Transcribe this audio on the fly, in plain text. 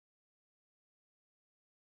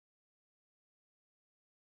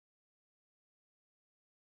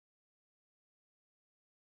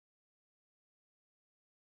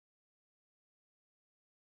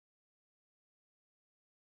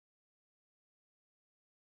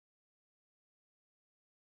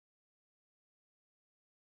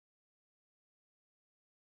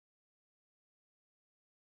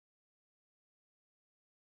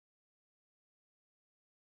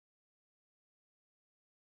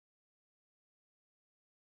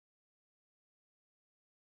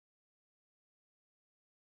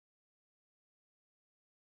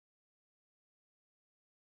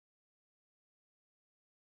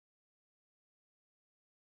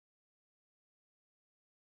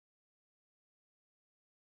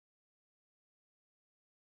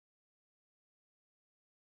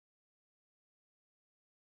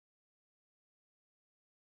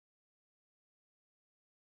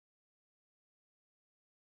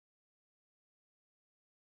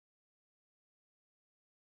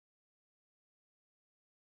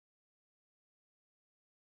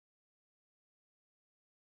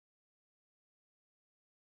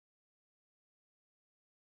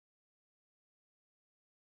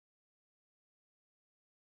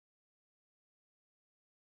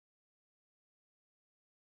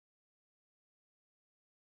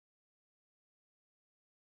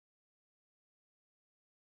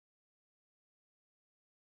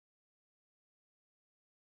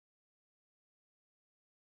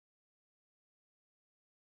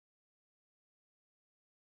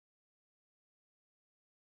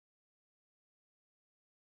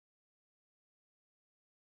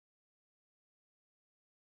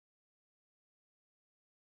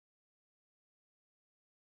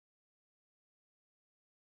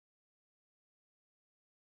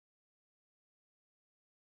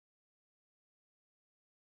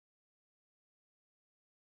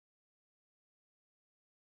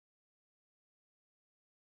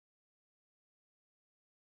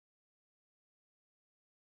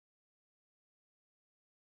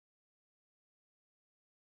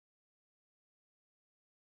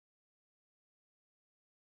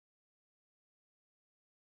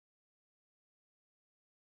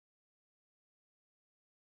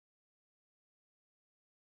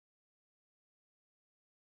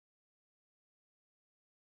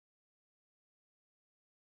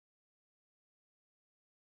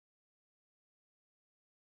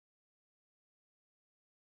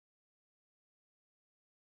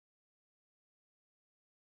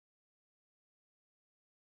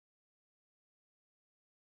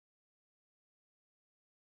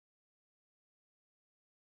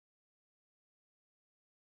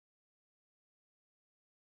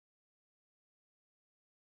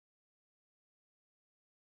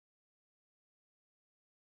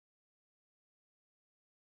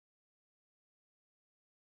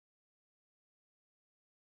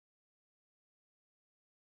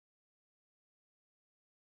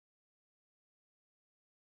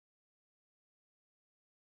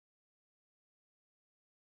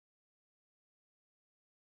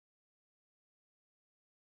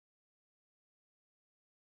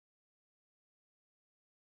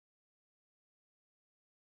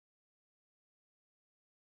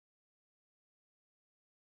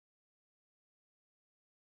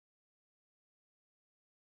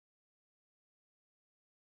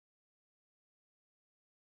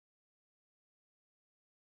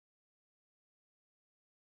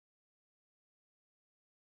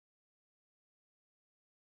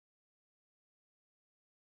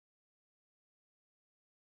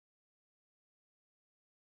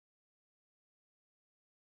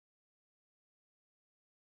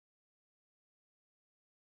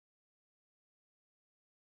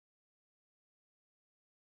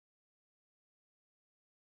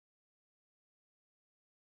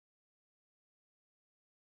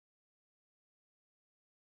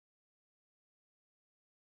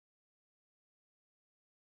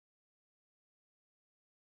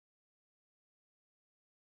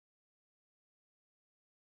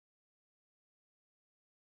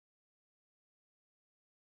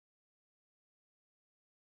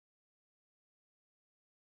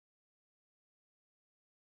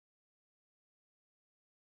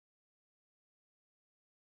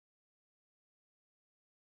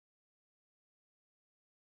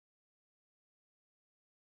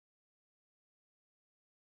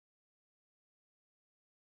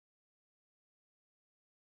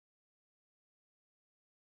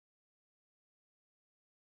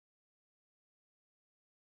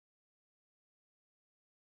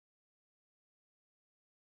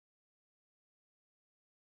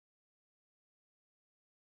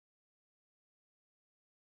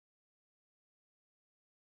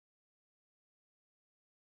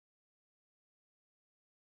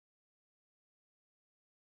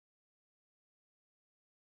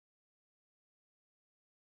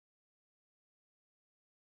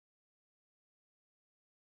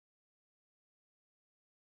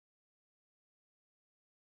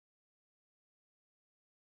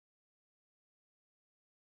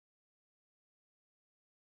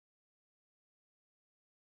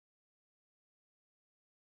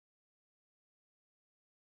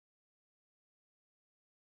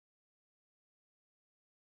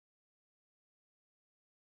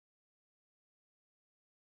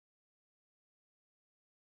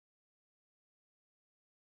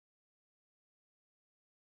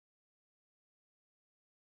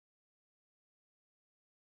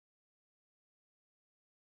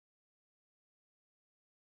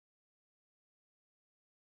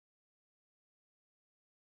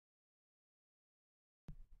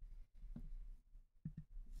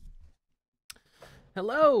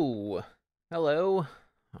Hello! Hello.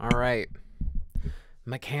 Alright.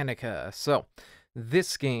 Mechanica. So,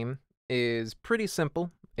 this game is pretty simple.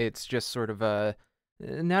 It's just sort of a,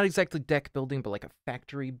 not exactly deck building, but like a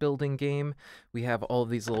factory building game. We have all of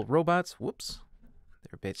these little robots. Whoops.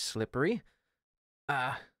 They're a bit slippery.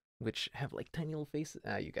 Which have like tiny little faces.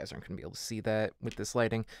 You guys aren't going to be able to see that with this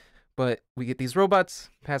lighting. But we get these robots,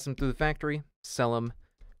 pass them through the factory, sell them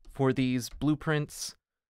for these blueprints,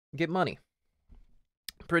 get money.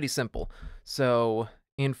 Pretty simple. So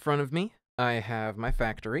in front of me, I have my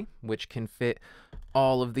factory, which can fit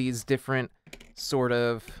all of these different sort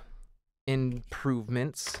of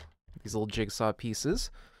improvements, these little jigsaw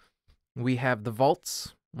pieces. We have the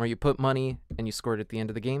vaults, where you put money and you score it at the end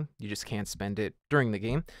of the game. You just can't spend it during the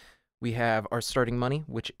game. We have our starting money,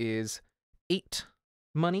 which is 8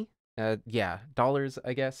 money. Dollars,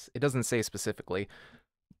 I guess. It doesn't say specifically.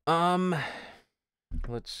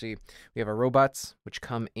 Let's see. We have our robots, which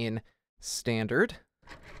come in standard,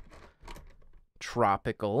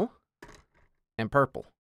 tropical, and purple.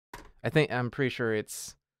 I'm pretty sure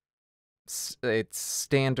it's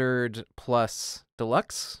standard plus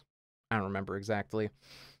deluxe. I don't remember exactly.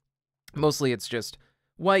 Mostly it's just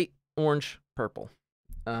white, orange, purple.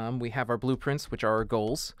 We have our blueprints, which are our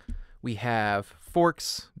goals. We have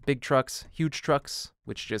forks, big trucks, huge trucks,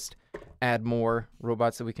 which just add more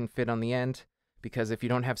robots that we can fit on the end. Because if you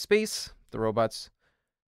don't have space, the robots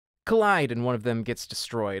collide and one of them gets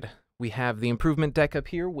destroyed. We have the improvement deck up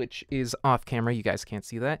here, which is off camera. You guys can't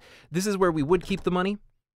see that. This is where we would keep the money,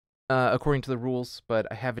 according to the rules, but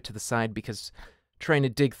I have it to the side because trying to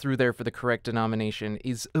dig through there for the correct denomination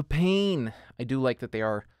is a pain. I do like that they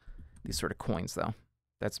are these sort of coins, though.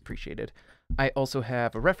 That's appreciated. I also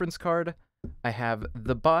have a reference card. I have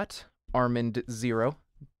the bot, Armand Zero,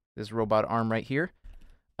 this robot arm right here.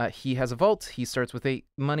 He has a vault. He starts with 8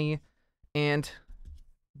 money and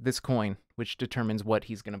this coin, which determines what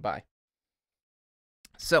he's going to buy.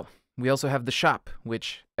 So we also have the shop,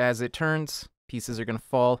 which as it turns, pieces are going to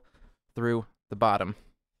fall through the bottom.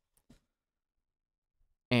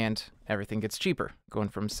 And everything gets cheaper, going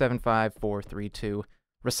from 7, 5, 4, 3, 2,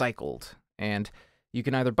 recycled. And you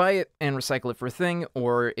can either buy it and recycle it for a thing,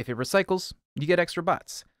 or if it recycles, you get extra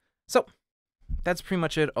bots. So that's pretty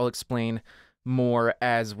much it. I'll explain more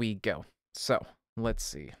as we go. So let's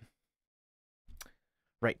see.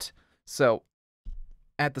 Right. So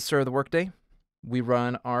at the start of the workday, we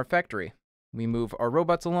run our factory. We move our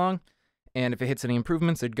robots along, and if it hits any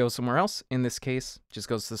improvements, it goes somewhere else. In this case, it just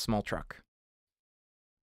goes to the small truck.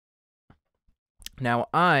 Now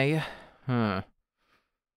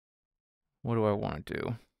what do I want to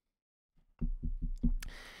do?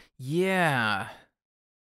 Yeah.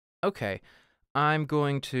 Okay. I'm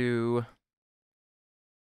going to...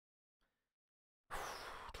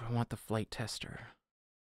 Do I want the flight tester?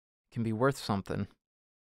 Can be worth something.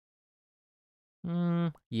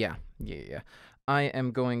 Yeah. I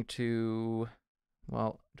am going to...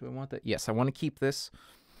 Well, do I want that? Yes, I want to keep this.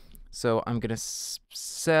 So I'm going to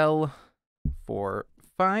sell for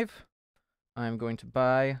 5. I'm going to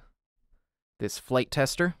buy this flight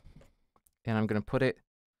tester. And I'm going to put it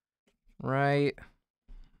right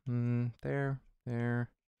there.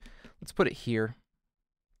 Let's put it here.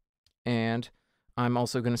 And I'm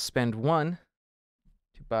also going to spend 1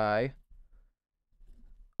 to buy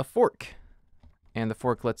a fork. And the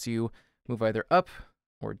fork lets you move either up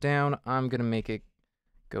or down. I'm going to make it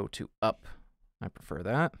go to up. I prefer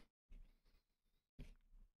that.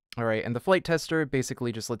 All right, and the flight tester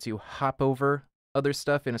basically just lets you hop over other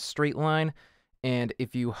stuff in a straight line. And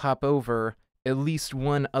if you hop over at least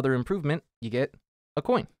one other improvement, you get a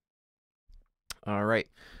coin. All right,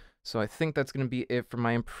 so I think that's going to be it for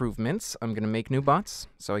my improvements. I'm going to make new bots,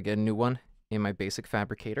 so I get a new one in my basic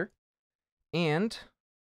fabricator. And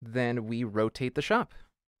then we rotate the shop,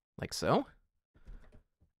 like so.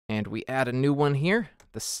 And we add a new one here,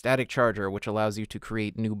 the static charger, which allows you to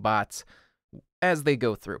create new bots as they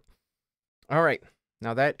go through. All right,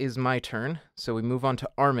 now that is my turn. So we move on to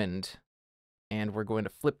Armand, and we're going to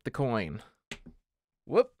flip the coin.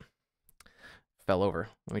 Whoop. Fell over.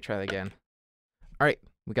 Let me try that again. All right,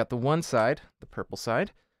 we got the one side, the purple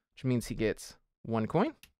side, which means he gets 1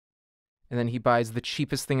 coin. And then he buys the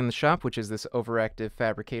cheapest thing in the shop, which is this overactive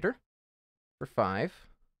fabricator for 5.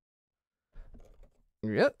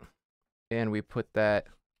 Yep. And we put that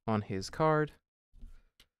on his card.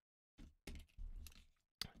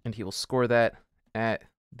 And he will score that at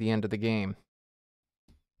the end of the game.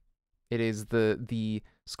 It is the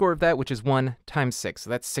score of that, which is 1 times 6. So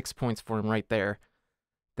that's 6 points for him right there.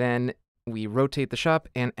 Then we rotate the shop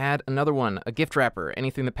and add another one, a gift wrapper.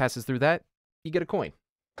 Anything that passes through that, you get a coin.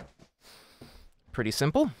 Pretty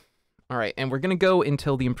simple. All right, and we're going to go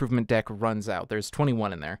until the improvement deck runs out. There's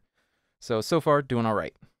 21 in there. So far, doing all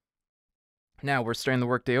right. Now we're starting the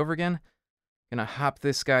workday over again. Gonna hop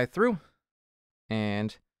this guy through.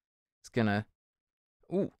 And it's gonna...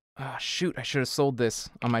 Ooh, shoot, I should have sold this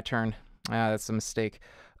on my turn. That's a mistake.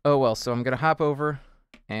 Oh well, so I'm gonna hop over,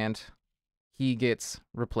 and he gets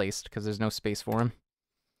replaced because there's no space for him.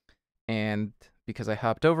 And because I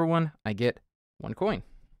hopped over one, I get 1 coin.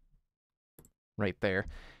 Right there.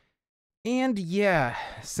 And yeah,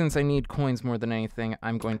 since I need coins more than anything,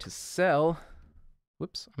 I'm going to sell...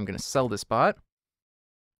 Whoops, I'm going to sell this bot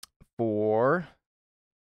for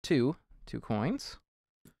 2 coins,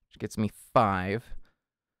 which gets me 5.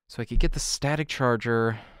 So I could get the static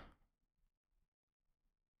charger.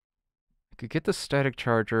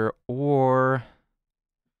 Or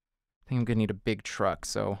I think I'm going to need a big truck.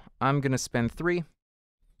 So I'm going to spend 3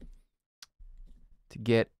 to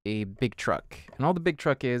get a big truck. And all the big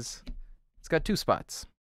truck is, it's got 2 spots.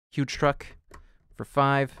 Huge truck for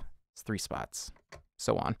 5, it's 3 spots.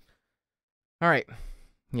 So on. All right.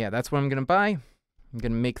 Yeah, that's what I'm going to buy. I'm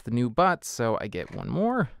going to make the new bot, so I get 1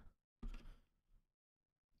 more.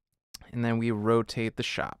 And then we rotate the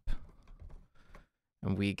shop.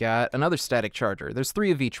 And we got another static charger. There's 3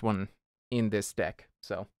 of each one in this deck,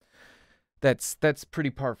 so that's pretty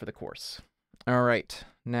par for the course. All right.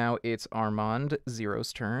 Now it's Armand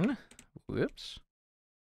Zero's turn. Whoops.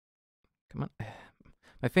 Come on.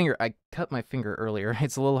 My finger, I cut my finger earlier.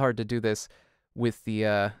 It's a little hard to do this with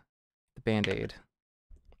the Band-Aid.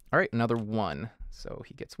 All right, another 1. So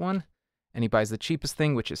he gets 1. And he buys the cheapest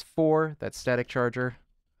thing, which is 4. That's static charger.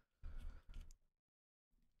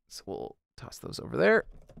 So we'll toss those over there.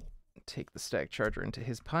 Take the static charger into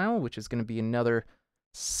his pile, which is going to be another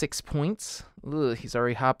 6 points. Ugh, he's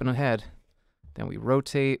already hopping ahead. Then we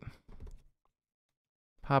rotate.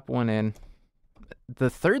 Pop 1 in. The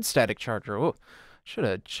 3rd static charger. Oh, should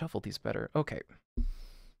have shuffled these better. Okay.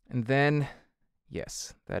 And then,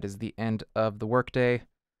 yes, that is the end of the workday.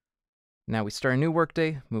 Now we start a new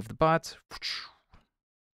workday. Move the bots.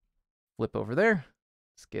 Flip over there.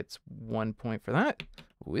 This gets 1 point for that.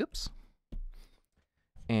 Whoops.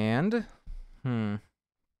 And, what am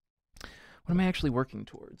I actually working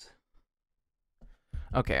towards?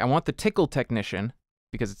 Okay, I want the Tickle Technician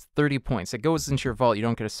because it's 30 points. It goes into your vault. You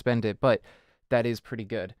don't get to spend it, but that is pretty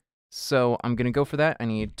good. So I'm going to go for that. I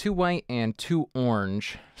need 2 white and 2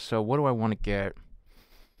 orange. So what do I want to get?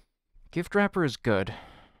 Gift wrapper is good.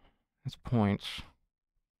 That's points.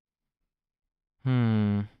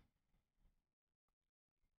 I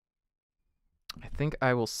think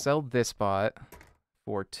I will sell this bot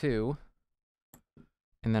for 2.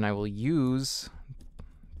 And then I will use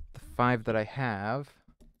the 5 that I have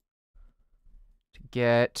to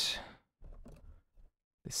get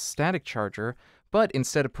this static charger. But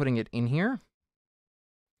instead of putting it in here,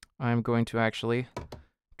 I'm going to actually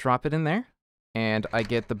drop it in there. And I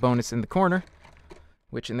get the bonus in the corner,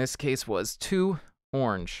 which in this case was 2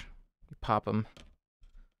 orange. You pop them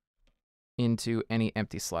into any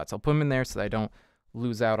empty slots. I'll put them in there so that I don't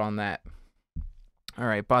lose out on that. All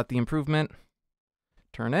right, bought the improvement.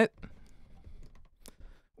 Turn it.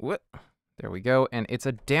 What? There we go. And it's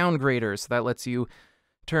a downgrader, so that lets you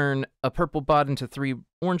turn a purple bot into 3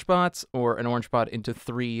 orange bots or an orange bot into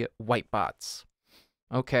 3 white bots.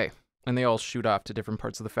 Okay, and they all shoot off to different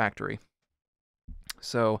parts of the factory.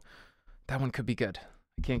 So that one could be good.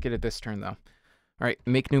 I can't get it this turn, though. All right,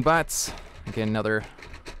 make new bots. Get another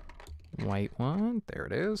white one. There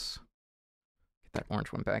it is. Get that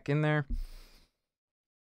orange one back in there.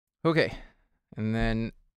 Okay, and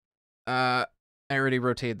then I already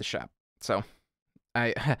rotated the shop, so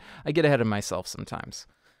I get ahead of myself sometimes.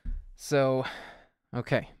 So,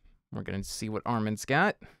 okay, we're going to see what Armin's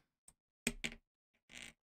got.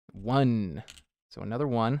 1. So another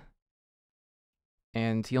 1.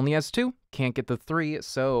 And he only has 2. Can't get the 3,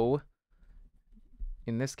 so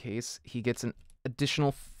in this case, he gets an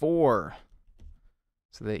additional 4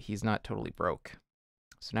 so that he's not totally broke.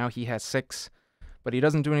 So now he has 6, but he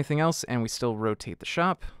doesn't do anything else, and we still rotate the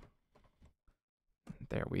shop.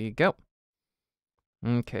 There we go.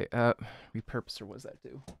 Okay, repurposer, what does that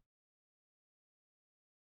do?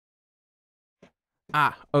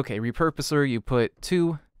 Okay, repurposer, you put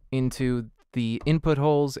 2 into the input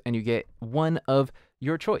holes, and you get 1 of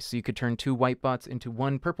your choice. So you could turn 2 white bots into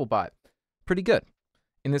 1 purple bot. Pretty good.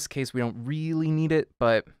 In this case, we don't really need it,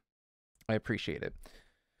 but I appreciate it.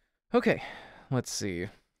 Okay, let's see.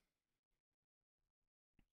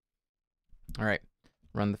 All right,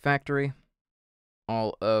 run the factory.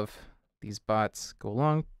 All of these bots go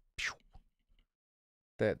along.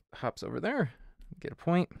 That hops over there. Get a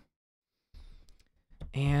point.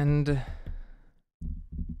 And...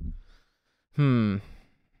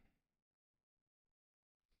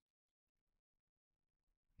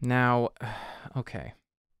 Now, okay.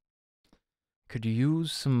 Could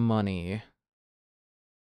use some money.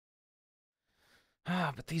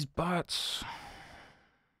 But these bots...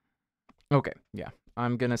 Okay, yeah.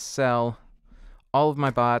 I'm gonna sell all of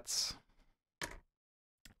my bots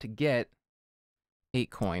to get 8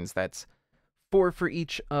 coins. That's 4 for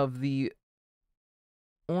each of the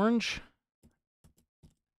orange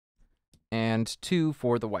and 2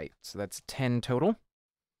 for the white. So that's 10 total.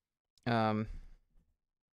 Right?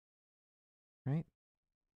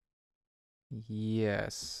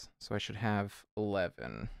 Yes. So I should have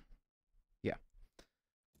 11. Yeah.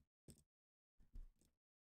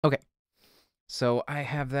 Okay. So I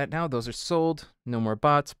have that now. Those are sold. No more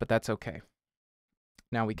bots, but that's okay.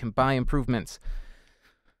 Now we can buy improvements.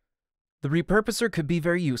 The repurposer could be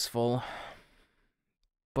very useful,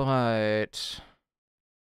 but...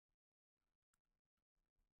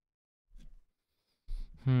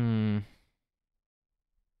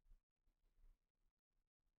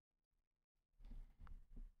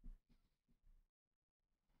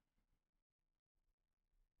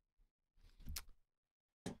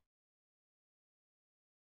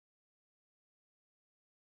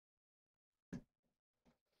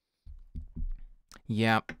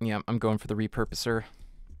 Yeah, I'm going for the repurposer.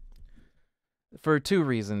 For 2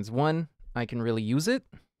 reasons. 1, I can really use it.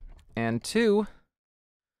 And 2,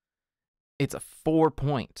 it's a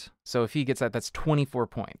 4-point. So if he gets that, that's 24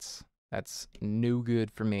 points. That's no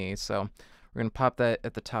good for me. So we're going to pop that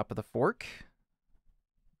at the top of the fork,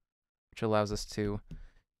 which allows us to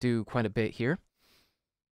do quite a bit here.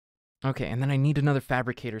 Okay, and then I need another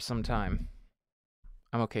fabricator sometime.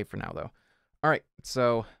 I'm okay for now, though. All right,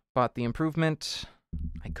 so bought the improvement.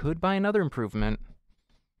 I could buy another improvement.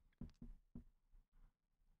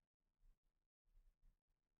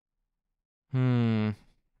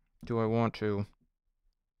 Do I want to?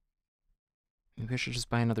 Maybe I should just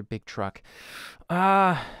buy another big truck.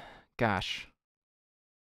 Gosh.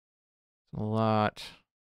 A lot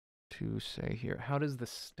to say here. How does the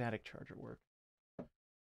static charger work?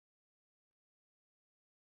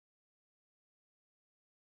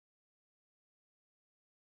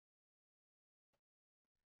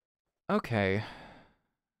 Okay.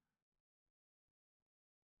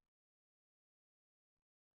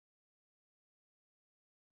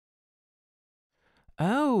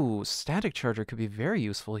 Oh, static charger could be very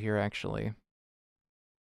useful here, actually.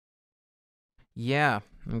 Yeah,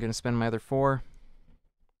 I'm going to spend my other 4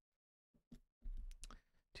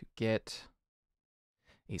 to get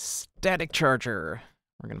a static charger.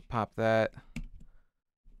 We're going to pop that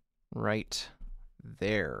right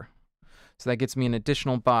there. So that gets me an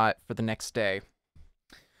additional bot for the next day.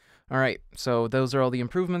 All right, so those are all the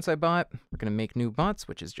improvements I bought. We're going to make new bots,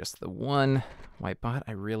 which is just the 1 white bot.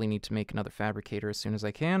 I really need to make another fabricator as soon as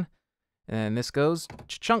I can. And this goes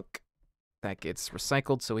chunk. That gets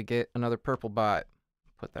recycled, so we get another purple bot.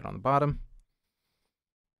 Put that on the bottom.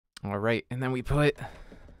 All right, and then we put...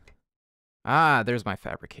 there's my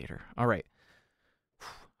fabricator. All right.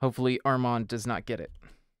 Hopefully Armand does not get it.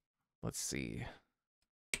 Let's see.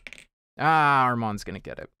 Armand's going to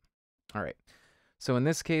get it. All right. So in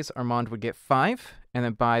this case, Armand would get 5 and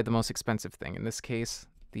then buy the most expensive thing. In this case,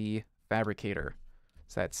 the fabricator.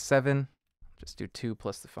 So that's 7. Just do 2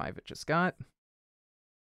 plus the 5 it just got.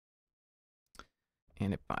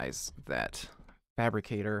 And it buys that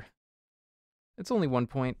fabricator. It's only 1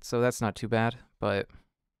 point, so that's not too bad, but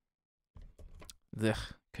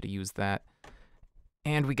could have used that.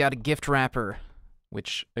 And we got a gift wrapper,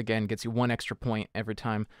 which again gets you 1 extra point every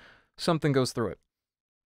time something goes through it.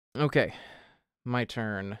 Okay. My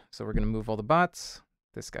turn. So we're going to move all the bots.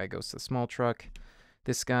 This guy goes to the small truck.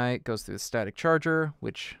 This guy goes to the static charger,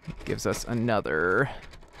 which gives us another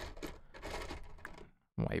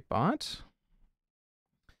white bot.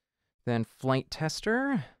 Then flight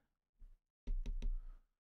tester.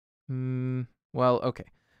 Well, okay.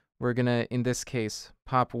 We're going to, in this case,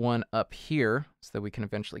 pop 1 up here so that we can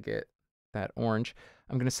eventually get that orange.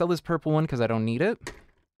 I'm going to sell this purple one because I don't need it.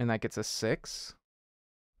 And that gets us 6.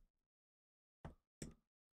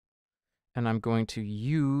 And I'm going to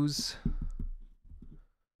use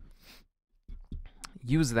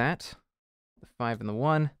that, the 5 and the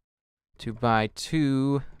 1, to buy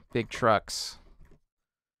 2 big trucks.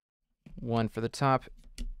 1 for the top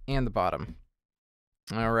and the bottom.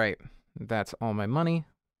 All right, that's all my money.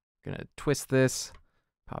 Gonna twist this,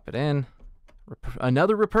 pop it in.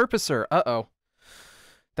 Another repurposer. Uh-oh.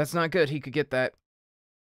 That's not good. He could get that.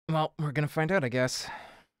 Well, we're gonna find out, I guess.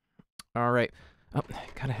 All right. Oh,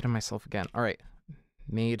 got ahead of myself again. All right.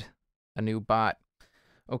 Made a new bot.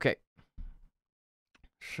 Okay.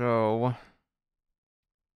 So,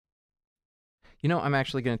 you know, I'm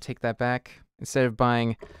actually going to take that back. Instead of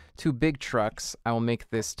buying 2 big trucks, I will make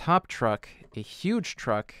this top truck a huge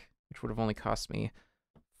truck, which would have only cost me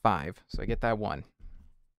 5. So I get that 1.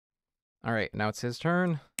 All right, now it's his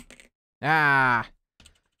turn. Ah!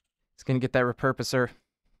 He's going to get that repurposer.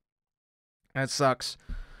 That sucks.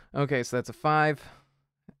 Okay, so that's a 5.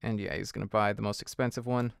 And yeah, he's going to buy the most expensive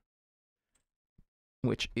one,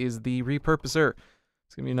 which is the repurposer.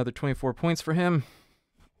 It's going to be another 24 points for him.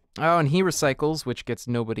 Oh, and he recycles, which gets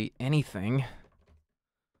nobody anything.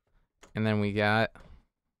 And then we got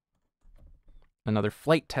another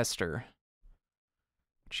flight tester.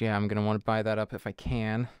 Which, yeah, I'm going to want to buy that up if I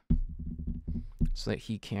can, so that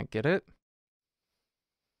he can't get it.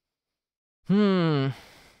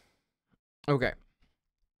 Okay.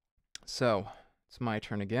 So, it's my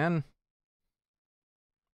turn again.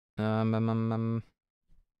 All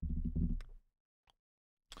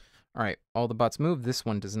right, all the bots move. This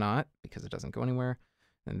one does not, because it doesn't go anywhere.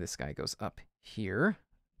 And this guy goes up here.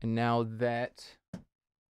 And now that...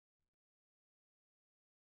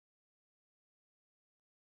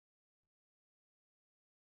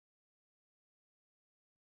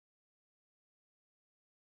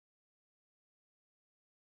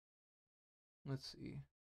 Let's see.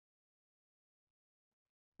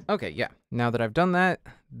 Okay, yeah. Now that I've done that,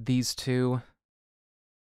 these 2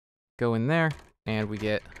 go in there, and we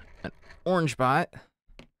get an orange bot.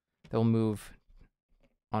 They'll move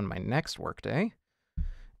on my next workday.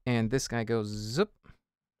 And this guy goes zip,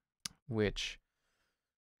 which,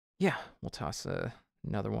 yeah, we'll toss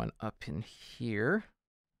another one up in here.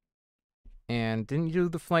 And didn't do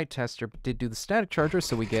the flight tester, but did do the static charger,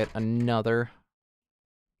 so we get another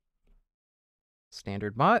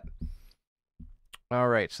standard bot. All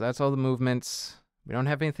right, so that's all the movements. We don't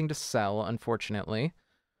have anything to sell, unfortunately.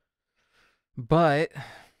 But,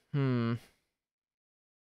 I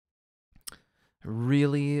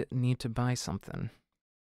really need to buy something.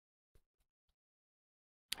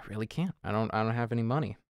 I really can't. I don't have any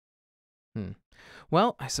money.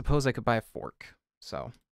 Well, I suppose I could buy a fork.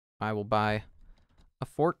 So, I will buy a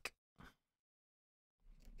fork.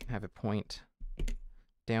 Have it point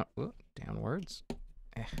downwards.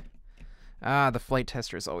 The flight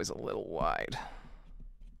tester is always a little wide.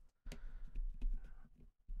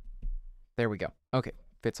 There we go. Okay,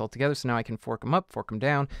 fits all together. So now I can fork them up, fork them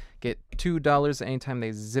down, get $2 anytime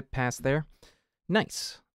they zip past there.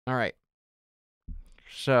 Nice. All right.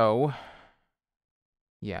 So,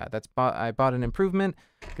 yeah, I bought an improvement.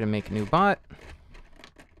 Gonna make a new bot.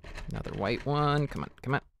 Another white one. Come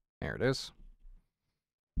on. There it is.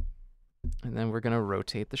 And then we're gonna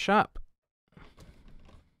rotate the shop.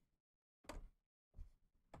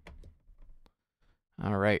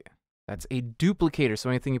 All right. That's a duplicator, so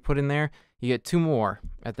anything you put in there, you get 2 more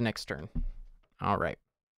at the next turn. All right.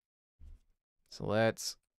 So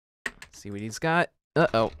let's see what he's got.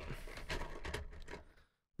 Uh-oh.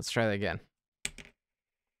 Let's try that again.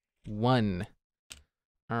 1.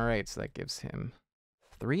 All right, so that gives him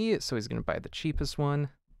 3, so he's going to buy the cheapest one,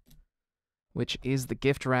 which is the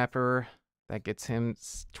gift wrapper. That gets him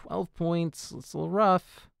 12 points. It's a little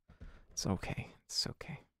rough. It's okay. It's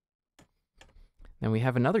okay. Then we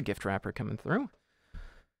have another gift wrapper coming through.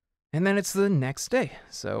 And then it's the next day.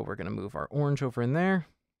 So we're going to move our orange over in there.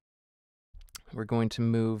 We're going to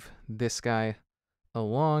move this guy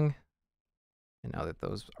along. And now that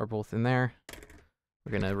those are both in there,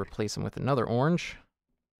 we're going to replace them with another orange.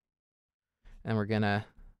 And we're going to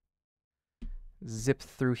zip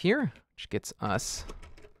through here, which gets us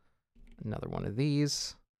another one of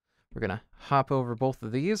these. We're going to hop over both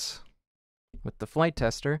of these with the flight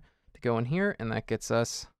tester to go in here, and that gets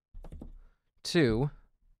us 2,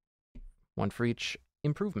 1 for each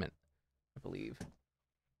improvement, I believe.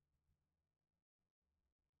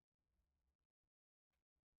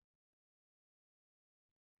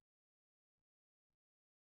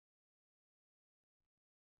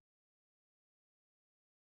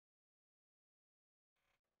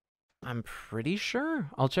 I'm pretty sure.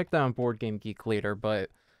 I'll check that on Board Game Geek later, but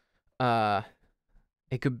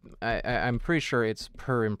it could. I'm pretty sure it's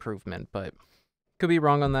per improvement, but could be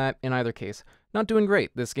wrong on that. In either case, not doing great.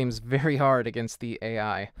 This game's very hard against the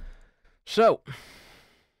AI. So,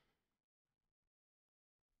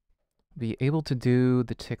 be able to do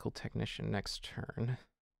the Tickle Technician next turn.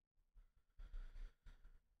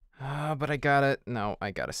 But I gotta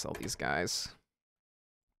sell these guys.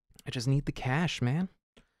 I just need the cash, man.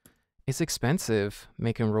 It's expensive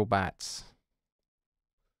making robots.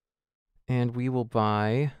 And we will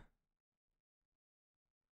buy...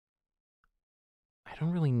 I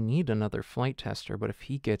don't really need another flight tester, but if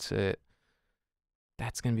he gets it,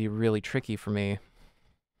 that's going to be really tricky for me.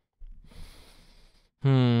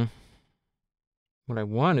 What I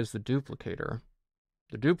want is the duplicator.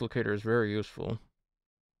 The duplicator is very useful.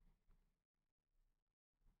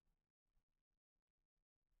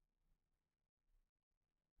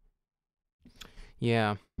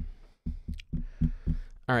 Yeah.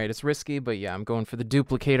 All right, it's risky, but yeah, I'm going for the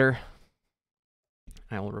duplicator.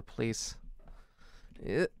 I will replace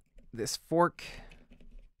this fork.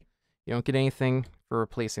 You don't get anything for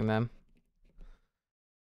replacing them.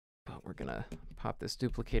 But we're going to pop this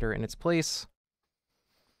duplicator in its place.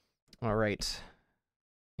 All right.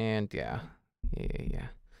 And yeah.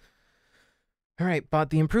 All right, bought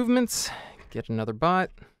the improvements. Get another bot.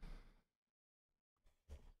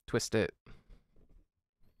 Twist it.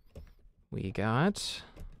 We got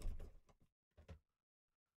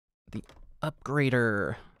the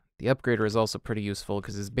upgrader. The upgrader is also pretty useful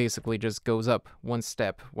because it basically just goes up one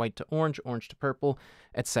step. White to orange, orange to purple,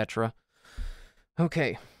 etc.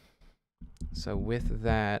 Okay. So with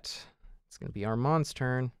that, it's going to be Armand's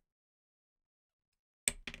turn.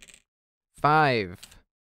 5.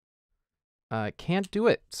 Can't do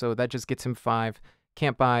it, so that just gets him 5.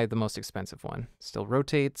 Can't buy the most expensive one. Still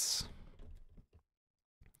rotates.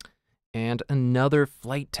 And another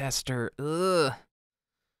flight tester. Ugh.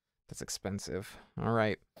 That's expensive. All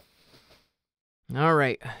right.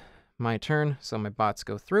 My turn. So my bots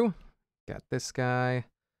go through. Got this guy.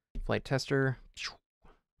 Flight tester.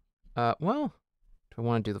 Well, do I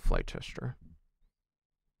want to do the flight tester?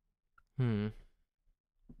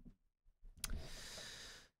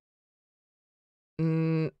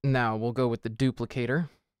 No, we'll go with the duplicator,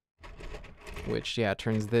 which, yeah,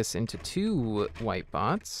 turns this into 2 white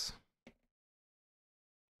bots.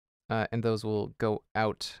 And those will go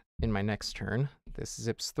out in my next turn. This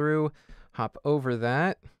zips through, hop over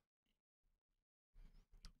that,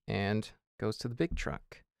 and goes to the big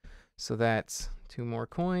truck. So that's 2 more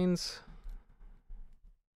coins.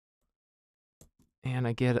 And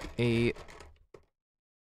I get a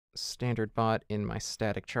standard bot in my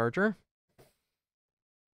static charger.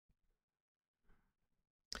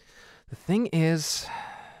 The thing is,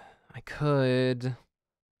 I could...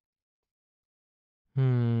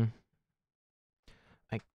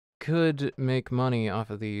 I could make money off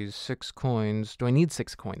of these 6 coins. Do I need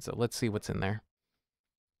 6 coins, though? Let's see what's in there.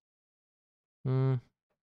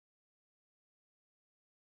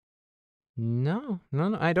 No,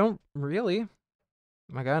 I don't really.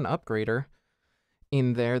 I got an upgrader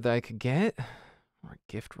in there that I could get. Or a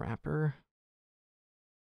gift wrapper.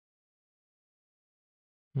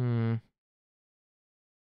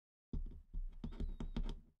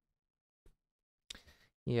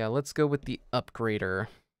 Yeah, let's go with the upgrader.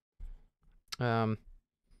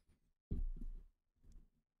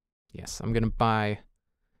 Yes, I'm gonna buy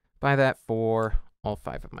that for all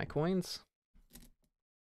 5 of my coins.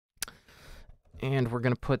 And we're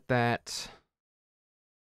gonna put that...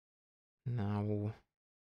 No.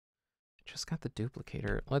 Just got the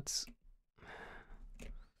duplicator. Let's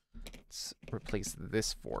replace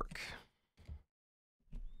this fork.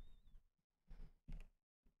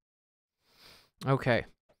 Okay.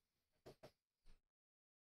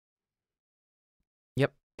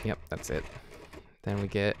 Yep, that's it. Then we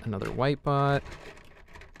get another white bot.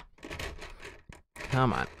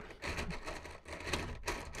 Come on.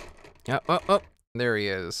 Oh, there he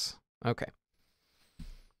is. Okay.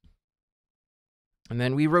 And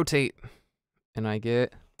then we rotate. And I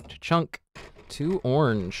get to chunk 2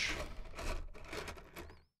 orange.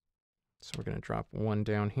 So we're going to drop 1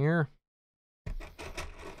 down here.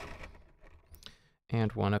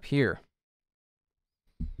 And 1 up here.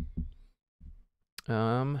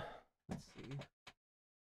 Let's see.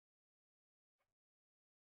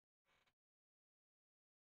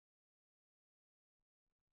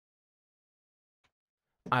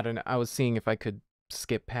 I don't know. I was seeing if I could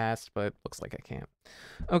skip past, but looks like I can't.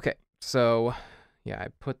 Okay, so yeah, I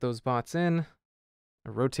put those bots in. I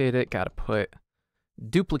rotate it. Gotta put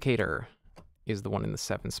duplicator is the one in the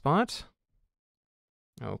 7 spot.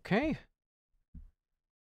 Okay.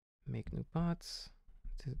 Make new bots.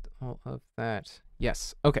 Did all of that.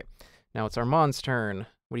 Yes. Okay. Now it's Armand's turn.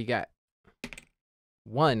 What do you got?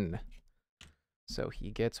 1. So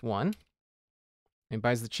he gets 1 and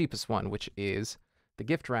buys the cheapest one, which is the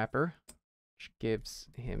gift wrapper, which gives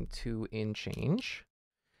him 2 in change,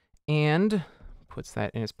 and puts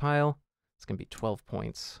that in his pile. It's going to be 12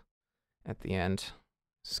 points at the end.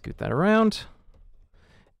 Scoot that around.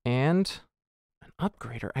 And an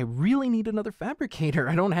upgrader. I really need another fabricator.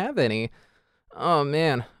 I don't have any. Oh,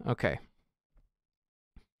 man. Okay.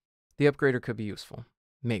 The upgrader could be useful.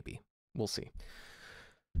 Maybe. We'll see.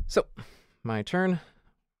 So, my turn.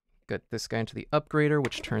 Got this guy into the upgrader,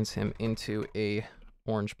 which turns him into a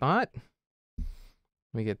orange bot.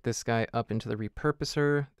 We get this guy up into the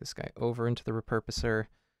repurposer, this guy over into the repurposer.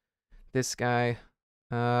 This guy,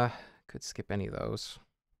 could skip any of those.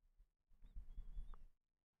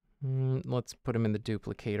 Let's put him in the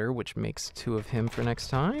duplicator, which makes 2 of him for next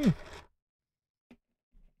time.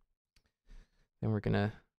 Then we're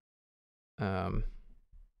gonna,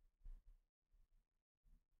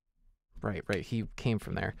 right, he came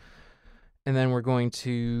from there. And then we're going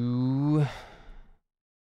to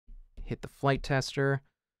hit the flight tester,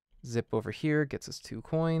 zip over here, gets us 2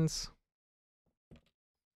 coins.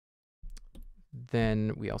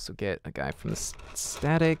 Then we also get a guy from the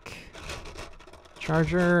static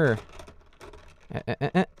charger.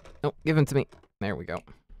 Oh, give him to me. There we go.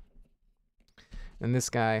 And this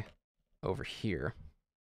guy over here.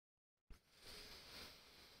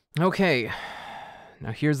 Okay.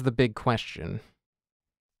 Now here's the big question.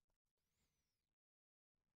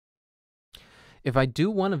 If I do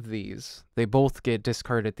one of these, they both get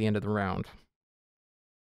discarded at the end of the round.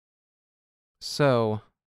 So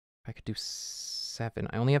I could do 7.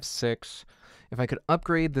 I only have 6. If I could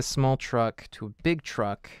upgrade this small truck to a big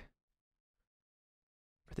truck,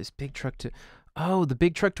 or this big truck to... Oh, the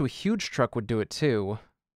big truck to a huge truck would do it too.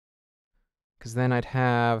 Because then I'd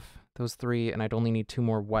have those 3, and I'd only need 2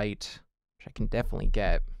 more white, which I can definitely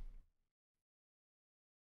get.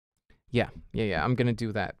 Yeah, I'm going to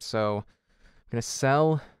do that. So I'm going to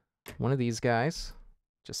sell one of these guys.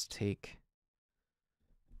 Just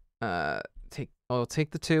I'll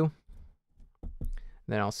take the 2.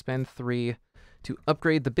 Then I'll spend 3 to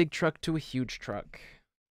upgrade the big truck to a huge truck.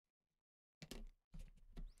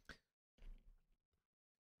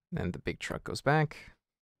 Then the big truck goes back.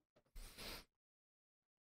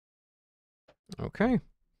 Okay.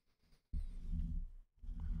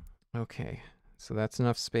 Okay, so that's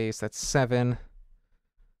enough space. That's 7.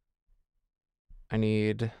 I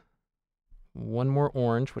need 1 more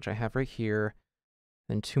orange, which I have right here.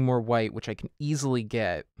 Then 2 more white, which I can easily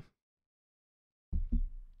get.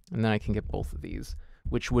 And then I can get both of these,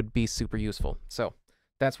 which would be super useful. So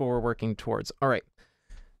that's what we're working towards. All right,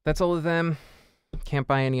 that's all of them. Can't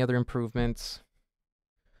buy any other improvements.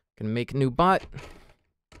 Gonna make a new bot.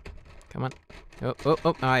 Come on.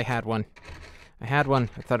 Oh, I had one. I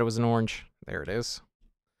thought it was an orange. There it is.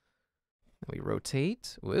 Then we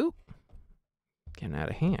rotate. Woo. Getting out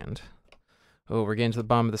of hand. Oh, we're getting to the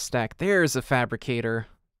bottom of the stack. There's a fabricator.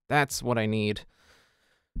 That's what I need.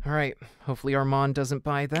 All right. Hopefully Armand doesn't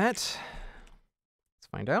buy that. Let's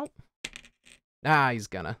find out. Ah, he's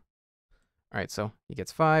gonna. All right, so he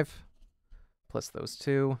gets 5 plus those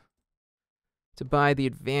 2 to buy the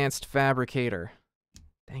advanced fabricator.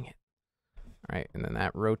 Dang it. All right, and then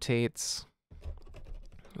that rotates.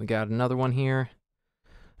 We got another one here.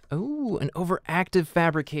 Oh, an overactive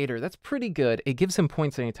fabricator. That's pretty good. It gives him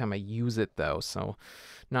points anytime I use it, though, so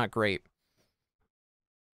not great.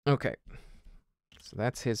 Okay. So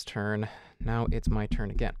that's his turn. Now it's my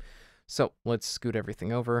turn again. So let's scoot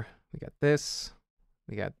everything over. We got this.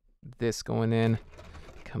 We got this going in,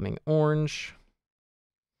 becoming orange.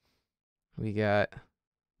 We got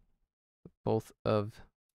both of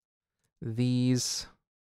these.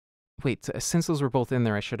 Wait, since those were both in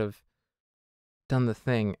there, I should have done the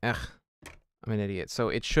thing. Ugh, I'm an idiot. So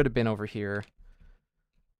it should have been over here.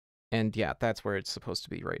 And yeah, that's where it's supposed to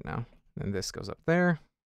be right now. And this goes up there.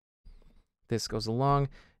 This goes along,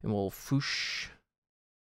 and we'll foosh.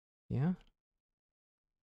 Yeah?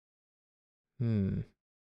 Yeah,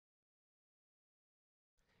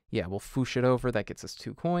 we'll foosh it over. That gets us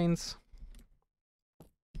 2 coins.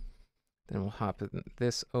 Then we'll hop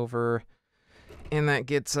this over, and that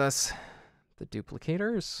gets us the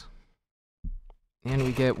duplicators. And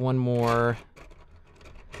we get 1 more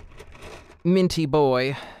minty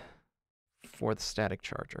boy for the static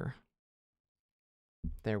charger.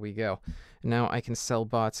 There we go. Now I can sell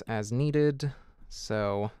bots as needed.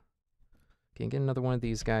 So can get another one of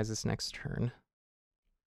these guys this next turn.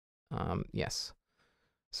 Yes.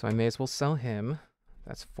 So I may as well sell him.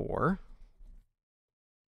 That's 4.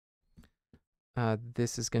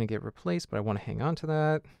 This is going to get replaced, but I want to hang on to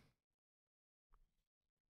that.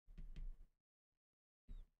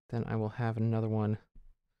 Then I will have another one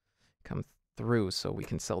come through so we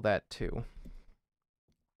can sell that too.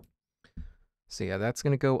 So yeah, that's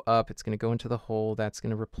going to go up. It's going to go into the hole. That's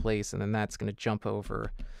going to replace, and then that's going to jump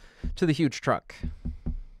over to the huge truck.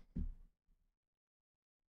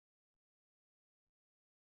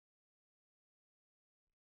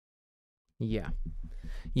 Yeah.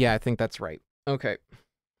 Yeah, I think that's right. Okay.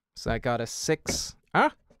 So I got a 6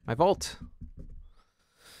 Ah, my vault.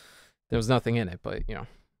 There was nothing in it, but, you know,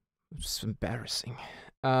 it's embarrassing.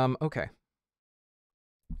 Okay.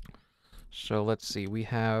 So let's see. We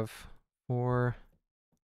have 4,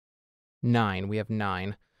 9. We have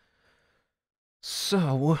 9.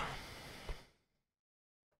 So...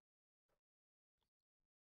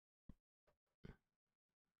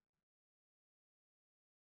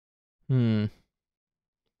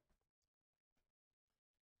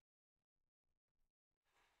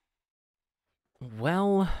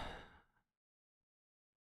 Well...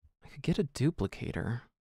 I could get a duplicator.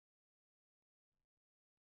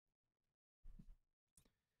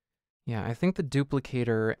 Yeah, I think the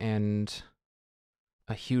duplicator and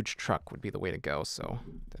a huge truck would be the way to go, so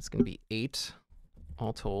that's going to be 8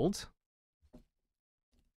 all told.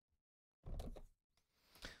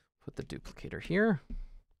 Put the duplicator here,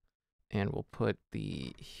 and we'll put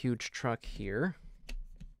the huge truck here.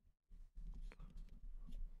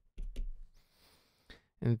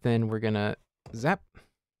 And then we're going to zap,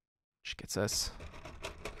 which gets us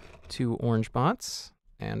 2 orange bots,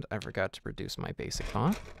 and I forgot to produce my basic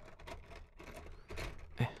bot.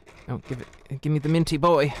 Oh, give me the minty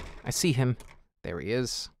boy. I see him. There he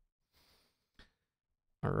is.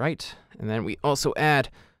 All right, and then we also add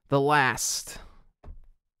the last,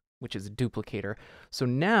 which is a duplicator. So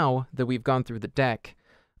now that we've gone through the deck,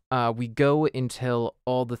 we go until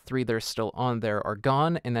all the 3 that are still on there are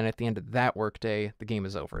gone, and then at the end of that workday, the game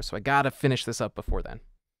is over. So I gotta finish this up before then.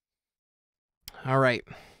 All right,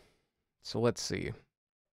 so let's see.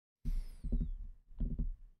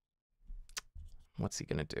 What's he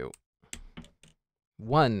gonna do?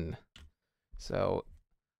 1. So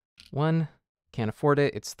 1, can't afford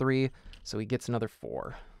it, it's 3, so he gets another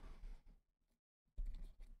 4.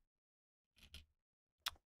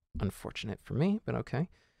 Unfortunate for me, but okay.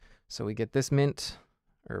 So we get this mint,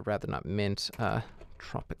 or rather not mint,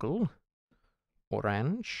 tropical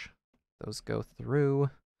orange. Those go through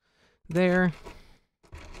there.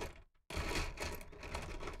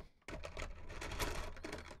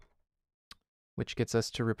 Which gets us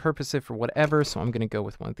to repurpose it for whatever, so I'm going to go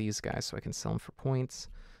with one of these guys so I can sell them for points.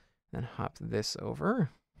 Then hop this over.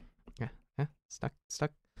 Stuck.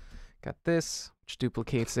 Got this, which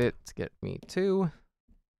duplicates it to get me 2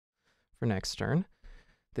 for next turn.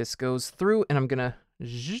 This goes through, and I'm going to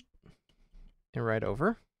zh and right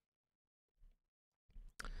over.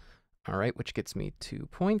 All right, which gets me 2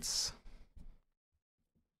 points.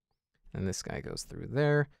 And this guy goes through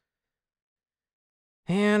there.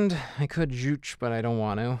 And I could juch, but I don't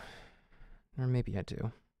want to. Or maybe I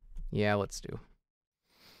do. Yeah, let's do.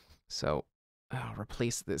 So, I'll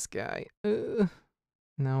replace this guy.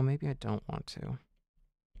 No, maybe I don't want to.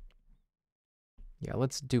 Yeah,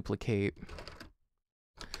 let's duplicate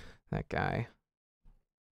that guy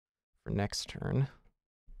for next turn.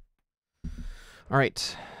 All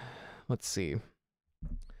right, let's see.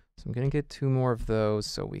 So I'm going to get 2 more of those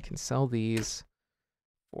so we can sell these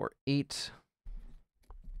for 8.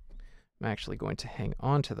 I'm actually going to hang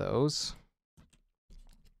on to those.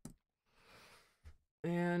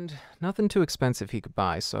 And nothing too expensive he could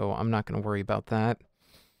buy, so I'm not going to worry about that.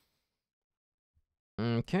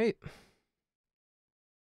 Okay.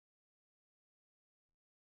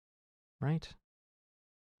 Right.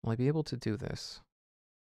 Will I be able to do this?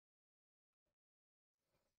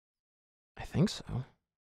 I think so.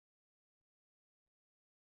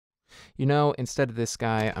 You know, instead of this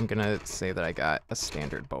guy, I'm going to say that I got a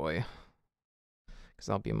standard boy. Because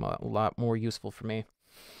that'll be a lot more useful for me.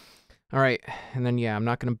 All right, and then, yeah, I'm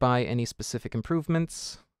not going to buy any specific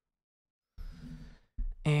improvements.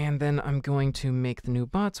 And then I'm going to make the new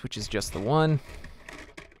bots, which is just the 1.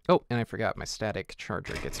 Oh, and I forgot my static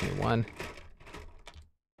charger gets me 1.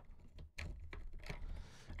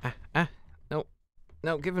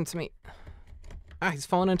 No, give him to me. He's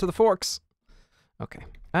falling into the forks. Okay.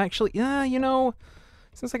 Actually, yeah, you know,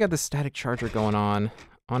 since I got this static charger going on,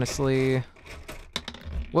 honestly...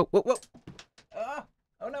 Whoa.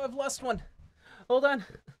 Oh no, I've lost one. Hold on.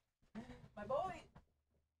 My boy.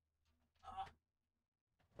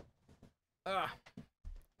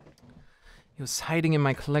 He was hiding in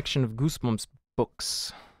my collection of Goosebumps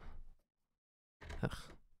books. Ugh.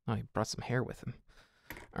 Oh, he brought some hair with him.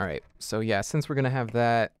 All right, so yeah, since we're going to have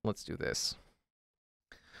that, let's do this.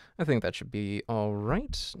 I think that should be all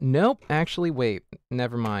right. Nope, actually, wait.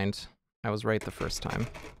 Never mind. I was right the first time.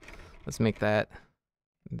 Let's make that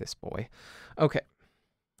this boy. Okay,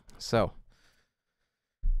 so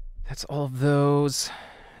that's all of those.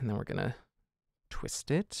 And then we're going to twist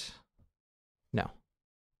it. No,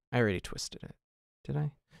 I already twisted it. Did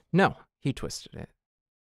I? No, he twisted it.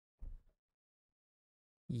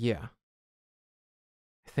 Yeah.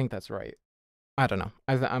 think that's right. I don't know.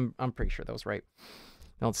 I'm pretty sure that was right.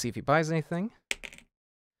 Now let's see if he buys anything.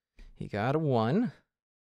 He got a 1,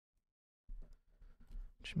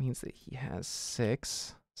 which means that he has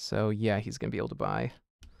 6. So yeah, he's gonna be able to buy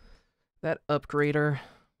that upgrader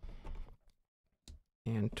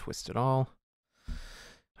and twist it all.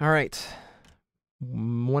 All right,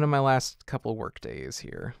 one of my last couple work days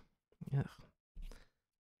here. Yeah,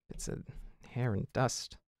 it's a hair and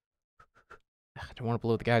dust. I don't want to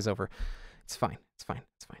blow the guys over. It's fine. It's fine.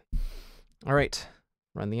 It's fine. All right,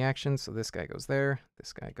 run the action. So this guy goes there.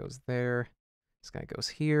 This guy goes there. This guy goes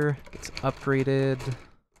here. Gets upgraded.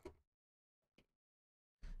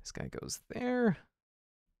 This guy goes there.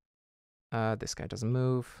 This guy doesn't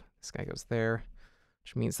move. This guy goes there,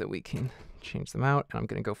 which means that we can change them out. And I'm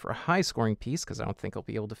going to go for a high scoring piece because I don't think I'll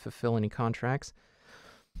be able to fulfill any contracts.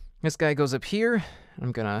 This guy goes up here.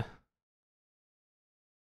 I'm going to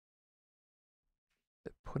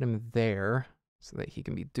put him there so that he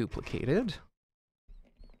can be duplicated,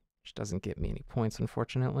 which doesn't get me any points,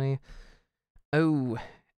 unfortunately. Oh,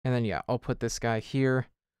 and then, yeah, I'll put this guy here,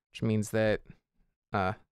 which means that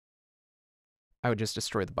I would just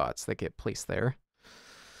destroy the bots that get placed there.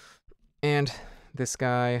 And this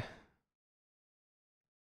guy,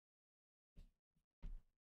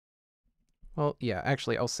 well, yeah,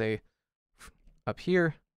 actually, I'll say up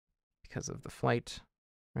here because of the flight,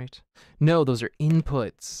 right? No, those are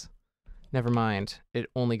inputs. Never mind. It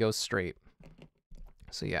only goes straight.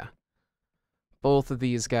 So, yeah, both of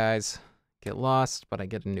these guys get lost, but I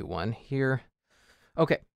get a new one here.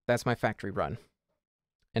 Okay, that's my factory run.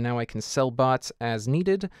 And now I can sell bots as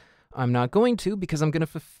needed. I'm not going to because I'm going to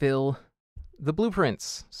fulfill the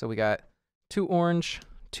blueprints. So we got 2 orange,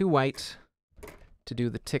 2 white to do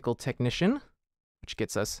the tickle technician, which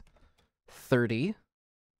gets us 30.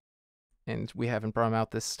 And we haven't brought them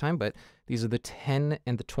out this time, but these are the 10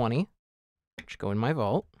 and the 20, which go in my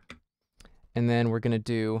vault. And then we're going to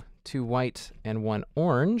do 2 white and 1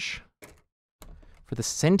 orange for the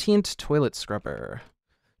sentient toilet scrubber,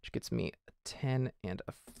 which gets me a 10 and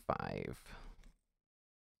a 5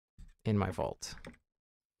 in my vault.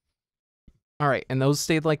 All right, and those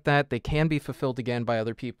stayed like that. They can be fulfilled again by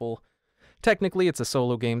other people. Technically, it's a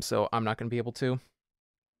solo game, so I'm not going to be able to,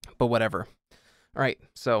 but whatever. All right,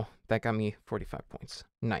 so that got me 45 points.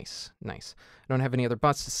 Nice, nice. I don't have any other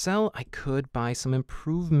bots to sell. I could buy some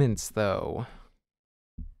improvements, though.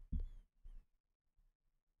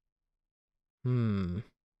 Oh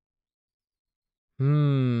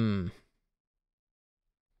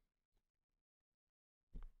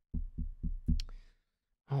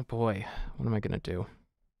boy, what am I gonna do?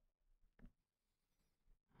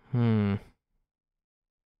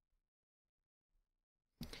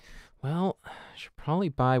 Well, I should probably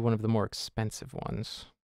buy one of the more expensive ones.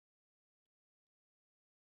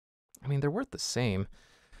 I mean, they're worth the same.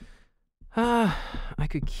 I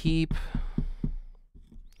could keep...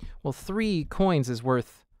 Well, 3 coins is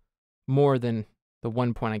worth more than the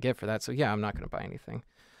 1 point I get for that, so yeah, I'm not going to buy anything.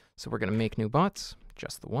 So we're going to make new bots,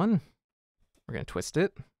 just the one. We're going to twist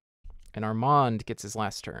it, and Armand gets his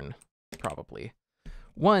last turn, probably.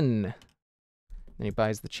 1. Then he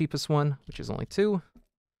buys the cheapest one, which is only 2.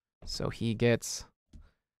 So he gets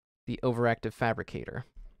the overactive fabricator.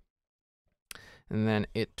 And then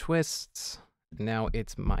it twists. Now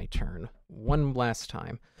it's my turn. One last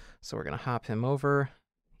time. So we're going to hop him over.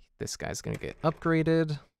 This guy's going to get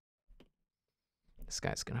upgraded. This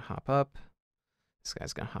guy's going to hop up. This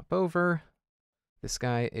guy's going to hop over. This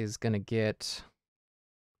guy is going to get...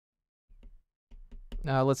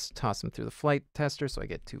 let's toss him through the flight tester so I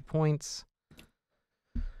get 2 points.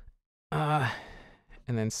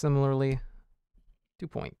 And then similarly, 2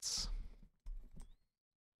 points.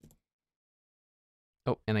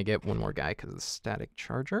 Oh, and I get 1 more guy because of the static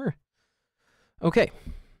charger. Okay,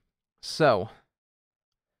 so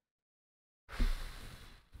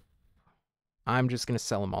I'm just going to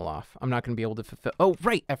sell them all off. I'm not going to be able to fulfill... Oh,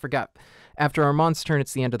 right, I forgot. After Armand's turn,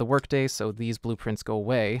 it's the end of the workday, so these blueprints go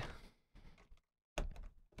away.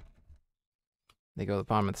 They go to the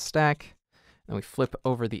bottom of the stack. Then we flip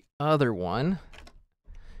over the other one.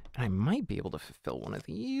 And I might be able to fulfill one of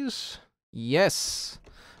these. Yes!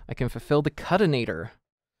 I can fulfill the Cutinator.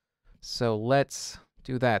 So let's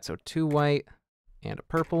do that. So 2 white and a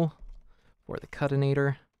purple for the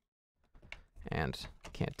Cutinator. And I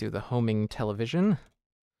can't do the homing television.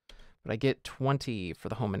 But I get 20 for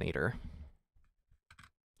the Hominator.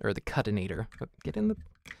 Or the Cutinator. Get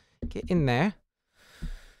in there.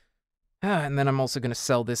 And then I'm also going to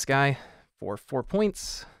sell this guy for 4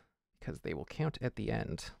 points, because they will count at the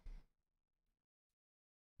end.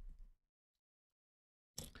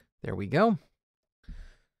 There we go.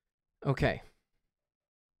 Okay.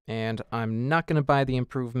 And I'm not going to buy the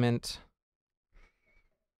improvement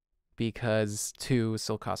because 2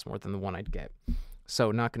 still costs more than the 1 I'd get.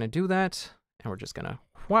 So not going to do that, and we're just going to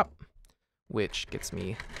whop, which gets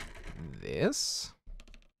me this.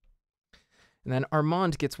 And then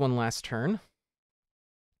Armand gets one last turn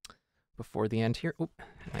before the end here. Oop,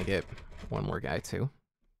 I get one more guy too.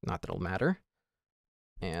 Not that it'll matter.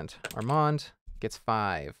 And Armand gets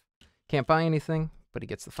 5. Can't buy anything, but he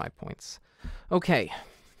gets the 5 points. Okay,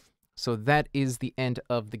 so that is the end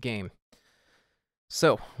of the game.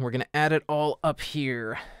 So we're going to add it all up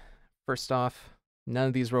here. First off, none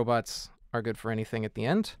of these robots are good for anything at the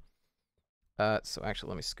end. So actually,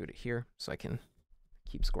 let me scoot it here so I can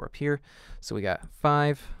keep score up here. So we got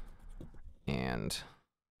 5 and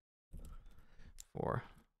 4,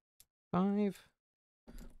 5,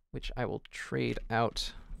 which I will trade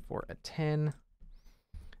out for a 10.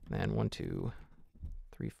 And then 1, 2,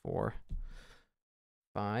 3, 4,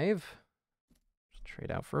 5.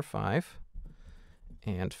 Trade out for a 5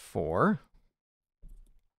 and 4.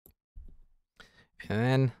 And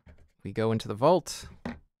then we go into the vault,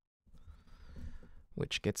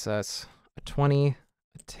 which gets us a 20,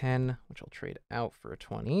 a 10, which I'll trade out for a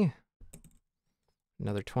 20,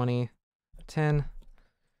 another 20, a 10,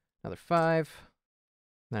 another 5.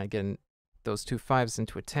 Then I get those 2 5s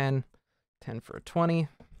into a 10, 10 for a 20.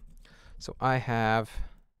 So I have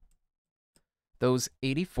those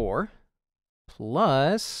 84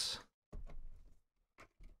 plus,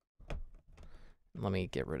 let me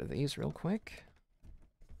get rid of these real quick,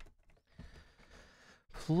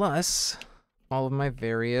 plus all of my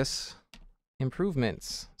various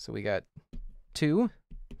improvements. So we got 2,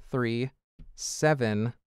 3,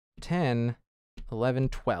 7, 10, 11,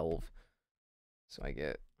 12. So I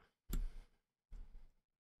get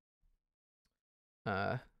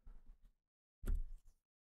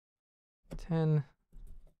 10.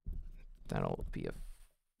 That'll be a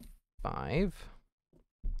 5.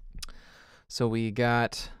 So we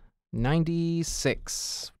got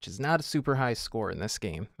 96, which is not a super high score in this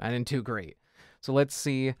game. I didn't do great. So let's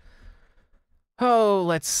see. Oh,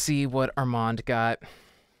 let's see what Armand got.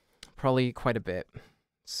 Probably quite a bit.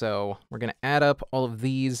 So we're going to add up all of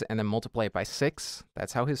these and then multiply it by 6.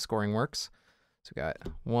 That's how his scoring works. So we got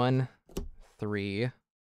 1, 3,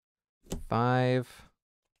 5,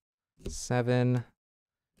 7,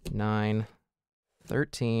 9,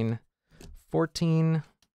 13, 14,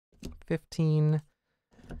 15,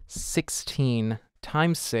 16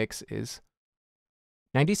 times 6 is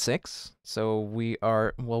 96. So we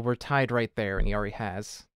are, well, we're tied right there, and he already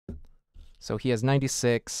has. So he has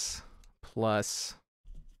 96 plus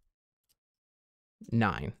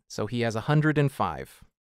 9. So he has 105.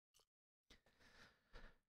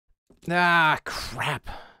 Ah, crap.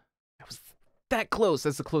 I was that close.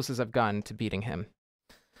 That's the closest I've gotten to beating him.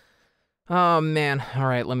 Oh, man. All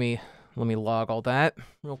right, let me log all that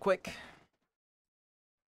real quick.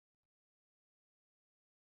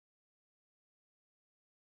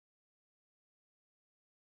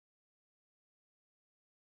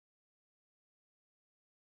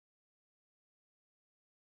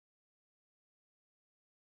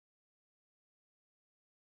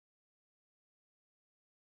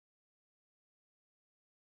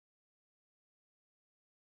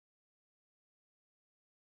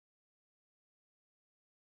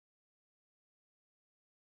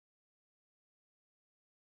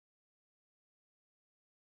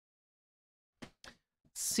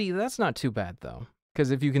 See, that's not too bad, though.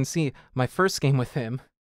 Because if you can see, my first game with him...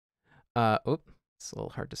 it's a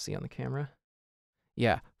little hard to see on the camera.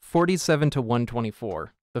 Yeah, 47 to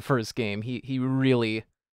 124, the first game. He really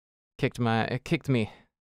kicked me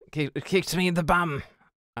in the bum.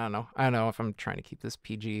 I don't know if I'm trying to keep this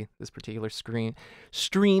PG, this particular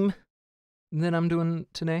stream that I'm doing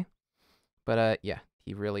today. But yeah,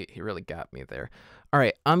 he really got me there. All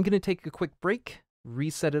right, I'm going to take a quick break,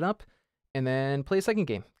 reset it up, and then play a second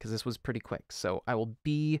game, because this was pretty quick. So I will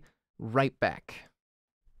be right back.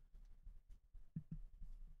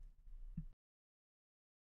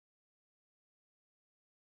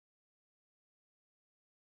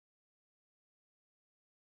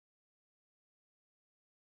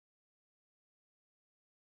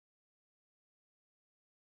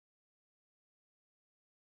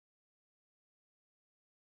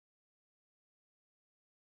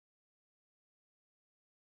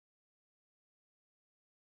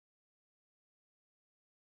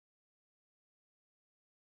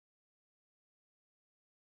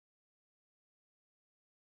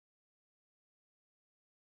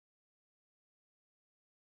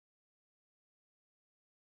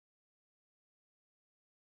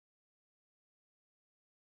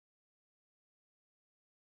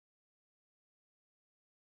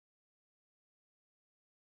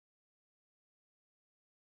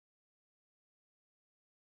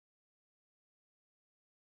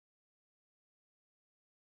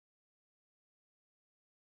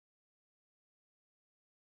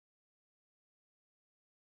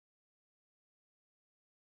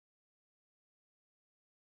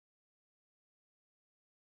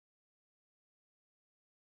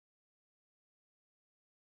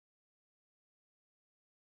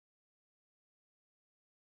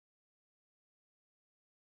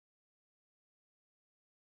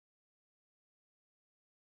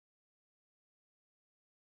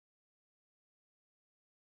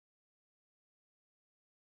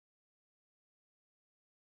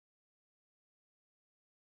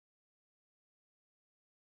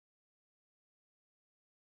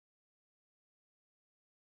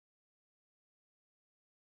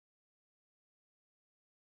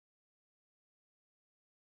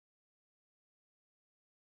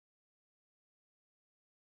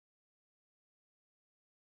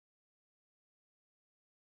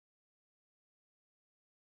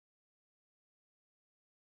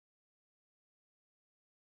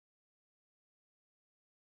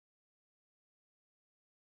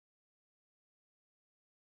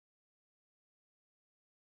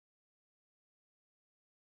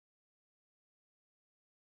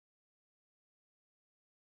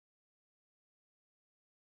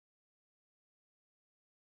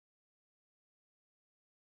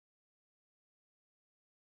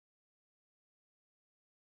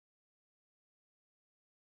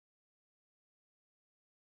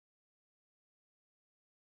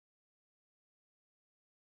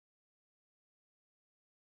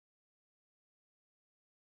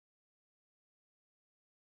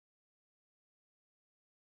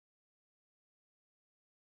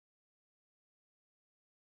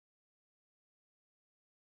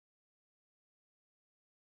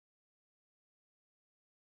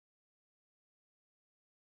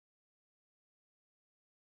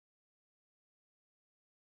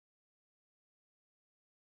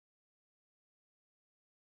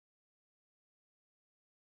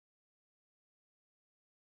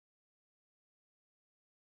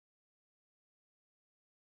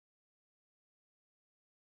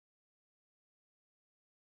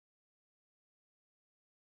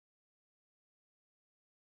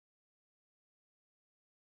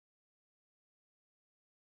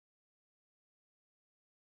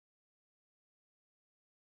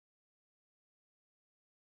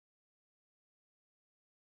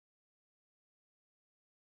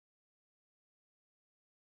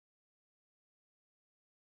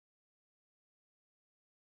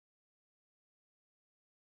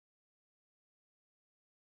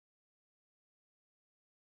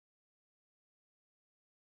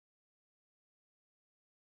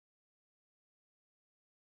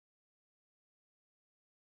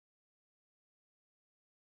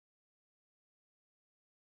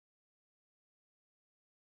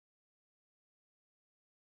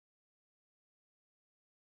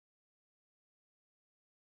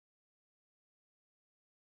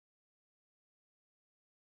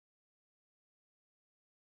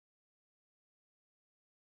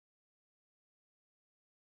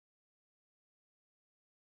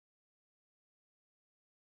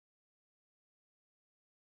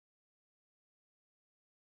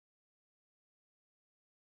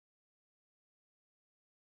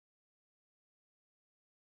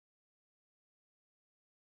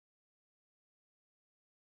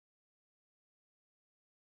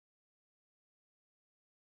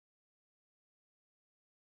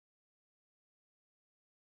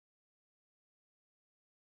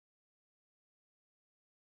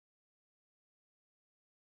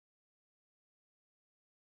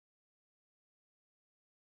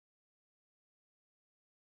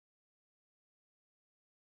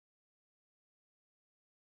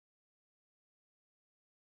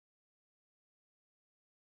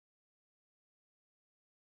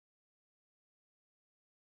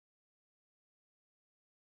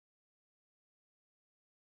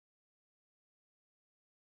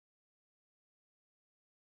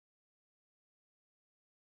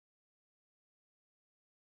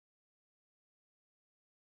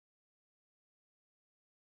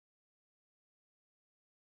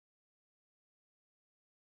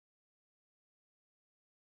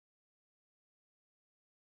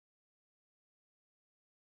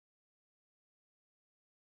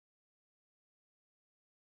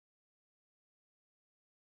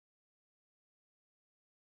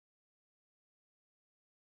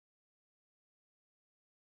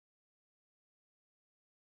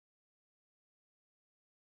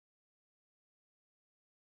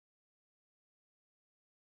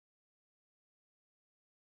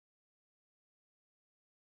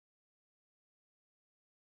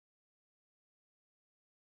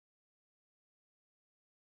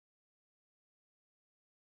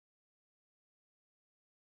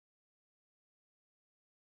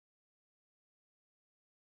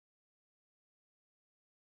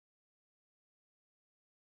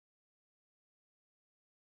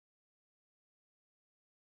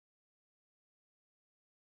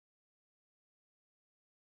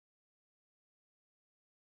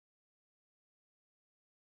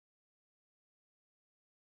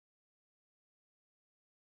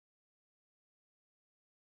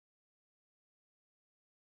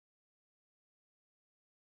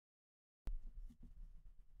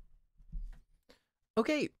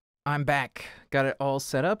 Okay, I'm back. Got it all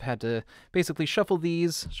set up. Had to basically shuffle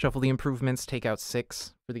these, shuffle the improvements, take out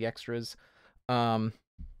 6 for the extras. Starting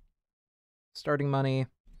money,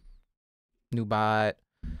 new bot.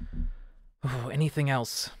 Oh, anything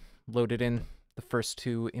else? Loaded in the first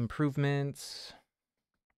 2 improvements.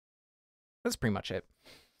 That's pretty much it.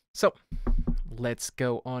 So, let's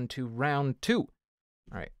go on to round 2. All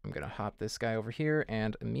right, I'm going to hop this guy over here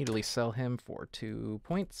and immediately sell him for 2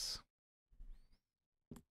 points.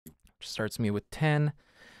 Which starts me with 10.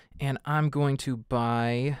 And I'm going to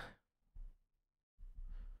buy...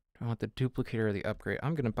 Do I want the duplicator or the upgrade?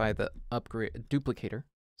 I'm going to buy the upgrade duplicator,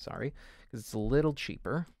 sorry, because it's a little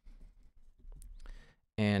cheaper.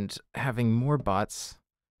 And having more bots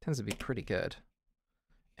tends to be pretty good.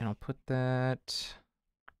 And I'll put that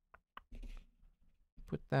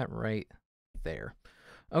right there.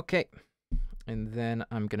 Okay, and then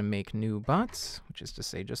I'm going to make new bots, which is to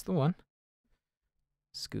say just the one.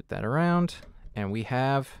 Scoot that around, and we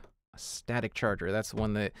have a static charger. That's the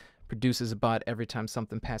one that produces a bot every time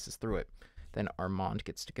something passes through it. Then Armand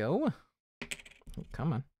gets to go. Oh,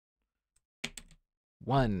 come on.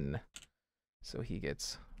 1. So he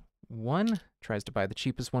gets 1. Tries to buy the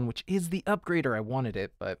cheapest one, which is the upgrader. I wanted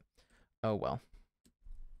it, but oh well.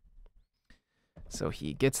 So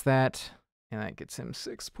he gets that, and that gets him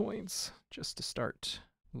 6 points just to start.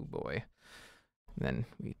 Oh boy. And then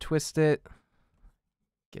we twist it.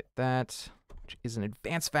 Get that, which is an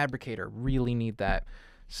advanced fabricator. Really need that.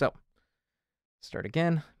 So, start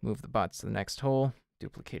again. Move the bots to the next hole.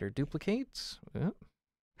 Duplicator duplicates.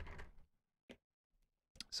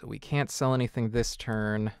 So we can't sell anything this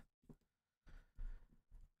turn.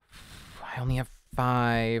 I only have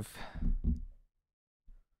 5.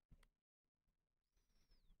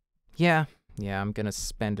 Yeah, I'm gonna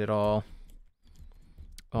spend it all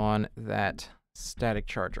on that static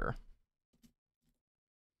charger.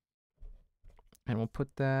 And we'll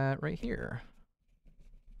put that right here.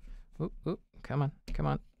 Oop, oop, come on.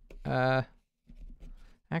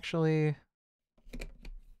 Actually,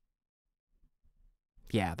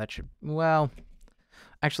 yeah, that should, well,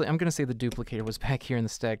 actually, I'm going to say the duplicator was back here and the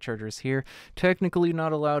static charger is here. Technically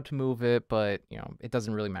not allowed to move it, but, you know, it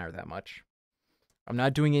doesn't really matter that much. I'm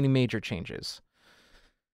not doing any major changes.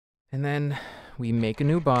 And then we make a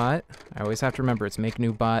new bot. I always have to remember it's make a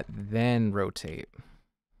new bot, then rotate.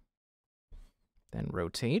 Then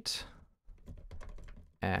rotate,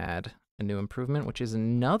 add a new improvement, which is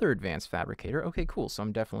another advanced fabricator. Okay, cool. So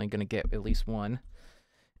I'm definitely going to get at least 1.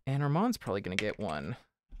 And Armand's probably going to get 1.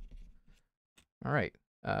 All right.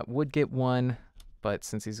 Would get 1, but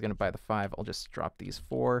since he's going to buy the 5, I'll just drop these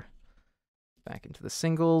 4 back into the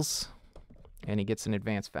singles. And he gets an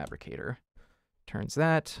advanced fabricator. Turns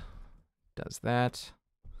that, does that.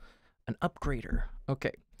 An upgrader.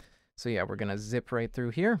 Okay. So yeah, we're going to zip right through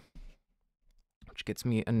here, which gets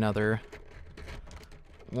me another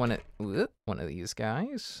one of these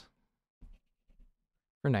guys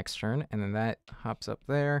for next turn, and then that hops up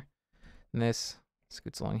there, and this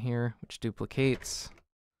scoots along here, which duplicates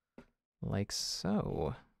like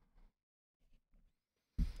so.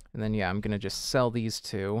 And then yeah, I'm gonna just sell these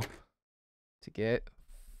 2 to get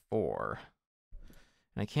 4.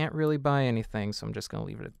 And I can't really buy anything, so I'm just gonna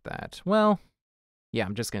leave it at that. Well, yeah,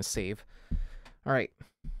 I'm just gonna save. All right.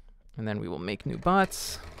 And then we will make new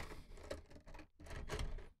bots.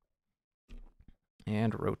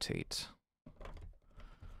 And rotate.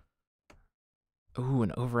 Ooh,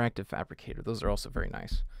 an overactive fabricator. Those are also very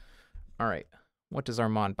nice. All right. What does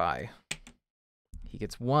Armand buy? He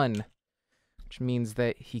gets 1, which means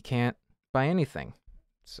that he can't buy anything.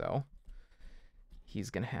 So he's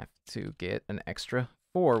going to have to get an extra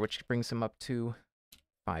 4, which brings him up to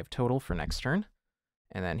 5 total for next turn.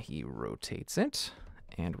 And then he rotates it.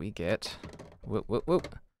 And we get, another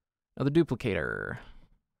duplicator.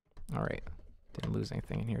 All right. Didn't lose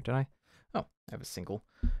anything in here, did I? Oh, I have a single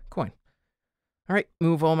coin. All right,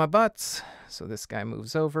 move all my bots. So this guy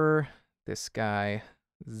moves over. This guy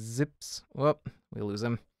zips. Whoop, we lose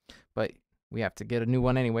him. But we have to get a new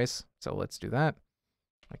one anyways, so let's do that.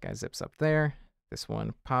 That guy zips up there. This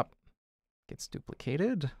one, pop, gets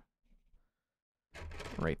duplicated.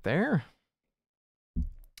 Right there.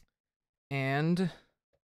 And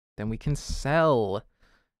then we can sell.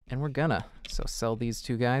 And we're gonna. So sell these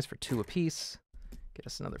 2 guys for 2 apiece. Get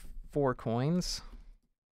us another 4 coins.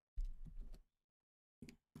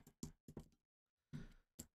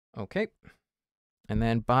 Okay. And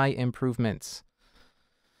then buy improvements.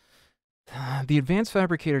 The advanced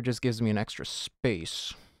fabricator just gives me an extra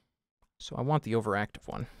space. So I want the overactive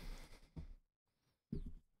one,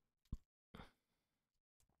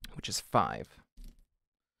 which is 5.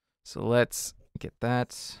 So let's Get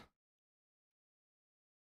that.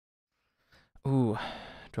 Ooh,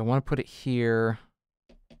 do I want to put it here?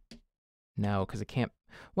 No, because it can't.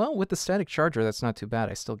 Well, with the static charger, that's not too bad.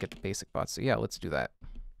 I still get the basic bots. So yeah, let's do that.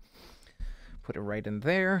 Put it right in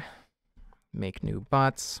there. Make new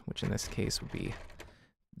bots, which in this case would be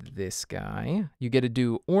this guy. You get to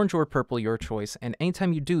do orange or purple, your choice. And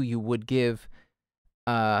anytime you do, you would give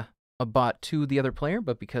a bot to the other player.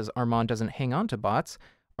 But because Armand doesn't hang on to bots,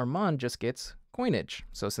 Armand just gets coinage.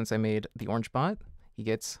 So since I made the orange bot, he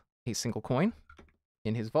gets a single coin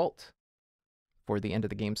in his vault for the end of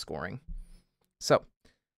the game scoring. So,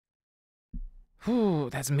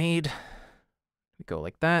 that's made. We go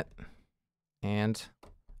like that. And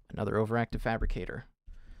another overactive fabricator.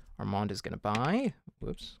 Armand is going to buy.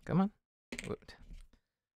 Whoops, come on. Whoops.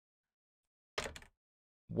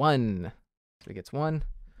 1. So he gets 1,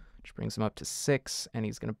 which brings him up to 6. And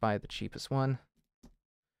he's going to buy the cheapest one,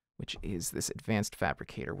 which is this advanced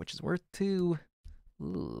fabricator, which is worth 2.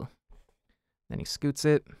 Ooh. Then he scoots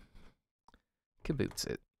it. Kaboots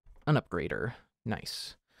it. An upgrader.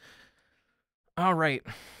 Nice. All right.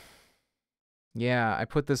 Yeah, I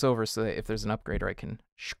put this over so that if there's an upgrader, I can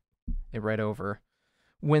it right over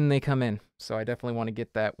when they come in. So I definitely want to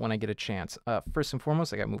get that when I get a chance. First and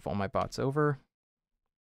foremost, I got to move all my bots over.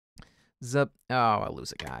 Zup. Oh, I'll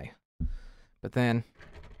lose a guy. But then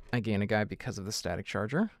I gain a guy because of the static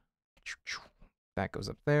charger. That goes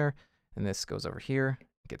up there. And this goes over here.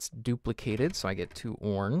 It gets duplicated, so I get 2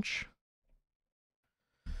 orange.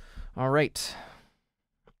 All right.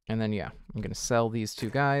 And then, yeah, I'm going to sell these 2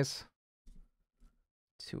 guys.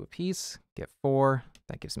 2 apiece. Get 4.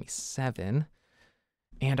 That gives me 7.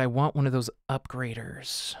 And I want one of those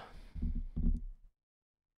upgraders.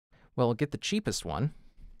 Well, I'll get the cheapest one.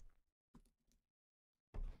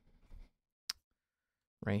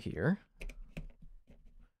 Right here.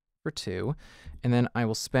 For 2. And then I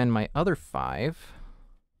will spend my other 5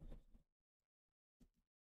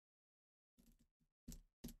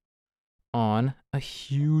 on a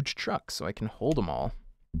huge truck so I can hold them all.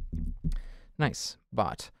 Nice.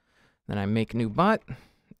 Bot. Then I make new bot.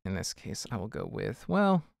 In this case, I will go with,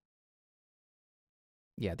 well,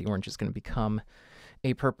 yeah, the orange is going to become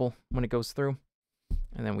a purple when it goes through.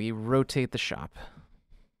 And then we rotate the shop.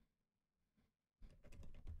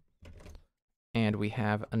 And we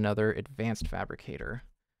have another advanced fabricator.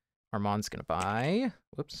 Armand's going to buy,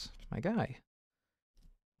 whoops, my guy.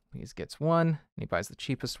 He gets 1, and he buys the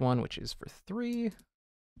cheapest one, which is for 3.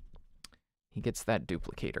 He gets that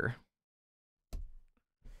duplicator.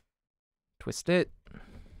 Twist it.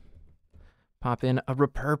 Pop in a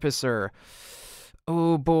repurposer.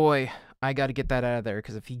 Oh boy, I got to get that out of there,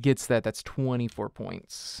 because if he gets that, that's 24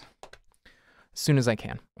 points. As soon as I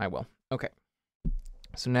can, I will. Okay.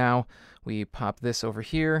 So now we pop this over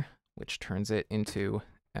here, which turns it into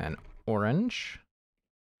an orange.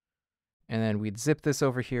 And then we'd zip this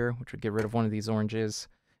over here, which would get rid of one of these oranges,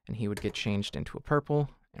 and he would get changed into a purple.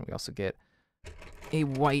 And we also get a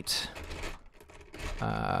white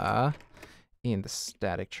in the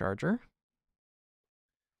static charger.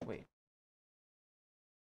 Wait.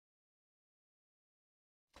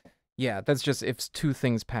 Yeah, that's just if 2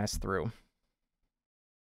 things pass through.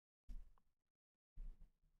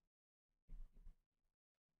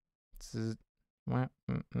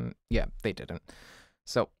 Yeah, they didn't.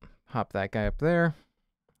 So, hop that guy up there.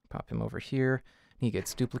 Pop him over here. He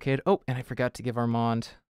gets duplicated. Oh, and I forgot to give Armand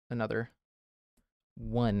another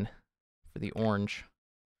 1 for the orange.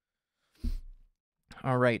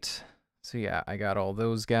 All right. So, yeah, I got all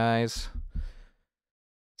those guys.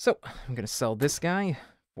 So, I'm going to sell this guy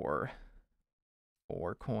for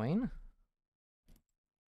 4 coin.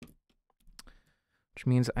 Which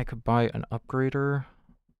means I could buy an upgrader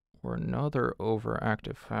or another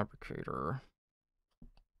overactive fabricator.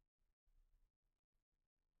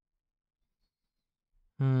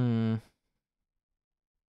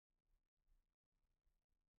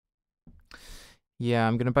 Yeah,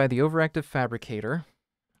 I'm going to buy the overactive fabricator,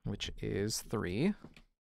 which is 3.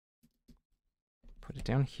 Put it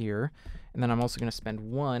down here. And then I'm also going to spend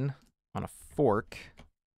 1 on a fork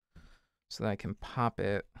so that I can pop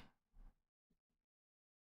it.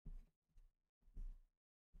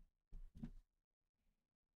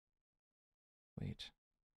 Wait.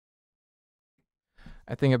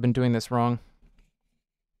 I think I've been doing this wrong.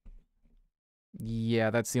 Yeah,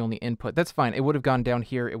 that's the only input. That's fine. It would have gone down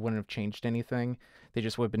here. It wouldn't have changed anything. They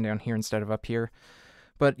just would have been down here instead of up here.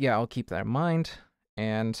 But yeah, I'll keep that in mind.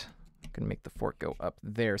 And I'm going to make the fork go up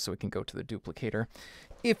there so it can go to the duplicator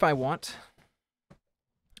if I want.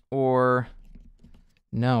 Or,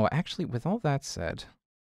 no, actually, with all that said,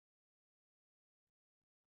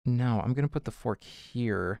 No, I'm going to put the fork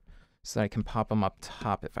here so that I can pop them up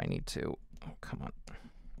top if I need to. Oh, come on.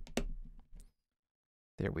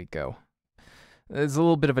 There we go. It's a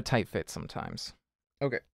little bit of a tight fit sometimes.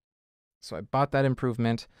 Okay. So I bought that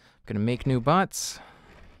improvement. I'm going to make new bots.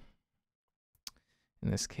 In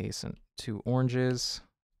this case, 2 oranges.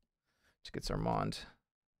 Which gets Armand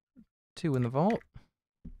 2 in the vault.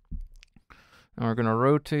 And we're going to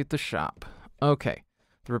rotate the shop. Okay.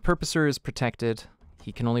 The repurposer is protected.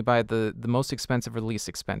 He can only buy the most expensive or the least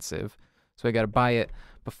expensive. So I got to buy it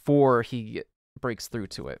before he breaks through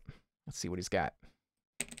to it. Let's see what he's got.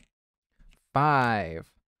 5.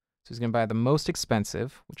 So he's going to buy the most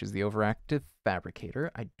expensive, which is the overactive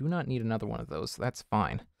fabricator. I do not need another one of those, so that's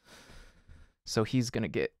fine. So he's going to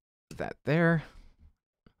get that there.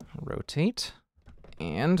 Rotate.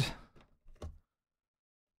 And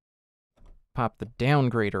pop the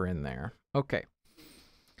downgrader in there. Okay.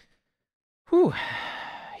 Whew.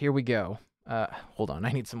 Here we go. Hold on,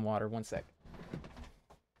 I need some water. One sec.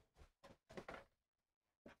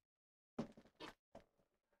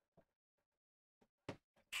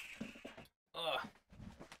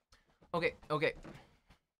 Okay.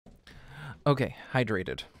 Okay,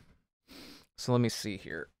 hydrated. So let me see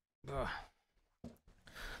here. I'm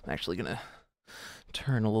actually gonna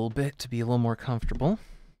turn a little bit to be a little more comfortable.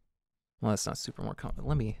 Well, that's not super more comfortable.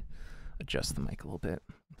 Let me adjust the mic a little bit.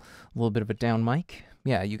 A little bit of a down mic.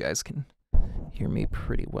 Yeah, you guys can hear me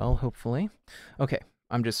pretty well, hopefully. Okay,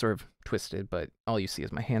 I'm just sort of twisted, but all you see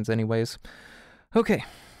is my hands anyways. Okay,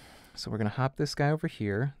 so we're going to hop this guy over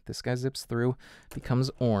here. This guy zips through, becomes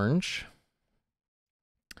orange.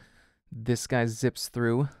 This guy zips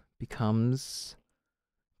through,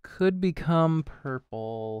 could become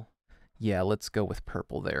purple. Yeah, let's go with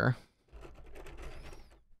purple there.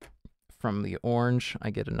 From the orange, I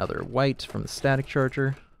get another white from the static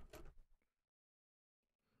charger.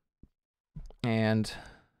 And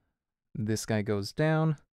this guy goes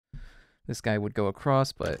down. This guy would go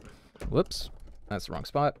across, but whoops, that's the wrong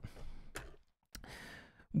spot.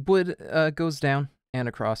 Wood goes down and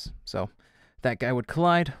across, so that guy would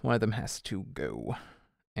collide. One of them has to go.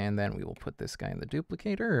 And then we will put this guy in the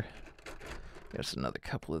duplicator. Just another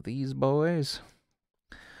couple of these boys.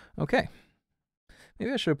 Okay.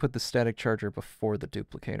 Maybe I should have put the static charger before the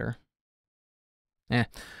duplicator.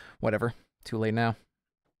 Whatever. Too late now.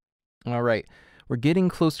 All right. We're getting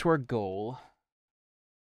close to our goal.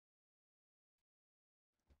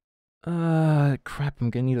 Crap, I'm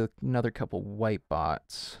gonna need another couple white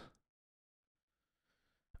bots.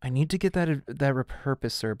 I need to get that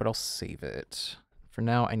repurposer, but I'll save it. For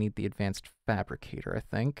now, I need the advanced fabricator, I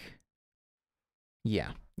think.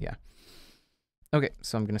 Yeah. Okay,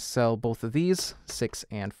 so I'm gonna sell both of these, 6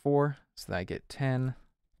 and 4, so that I get 10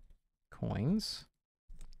 coins.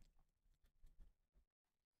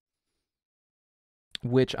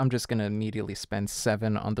 Which I'm just gonna immediately spend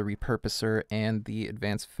 7 on the repurposer and the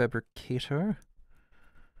advanced fabricator.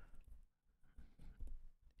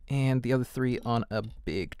 And the other 3 on a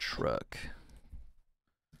big truck.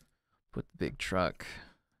 Put the big truck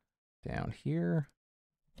down here.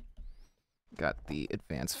 Got the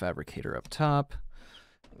advanced fabricator up top.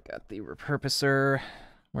 Got the repurposer.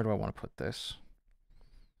 Where do I want to put this?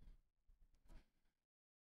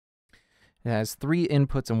 It has 3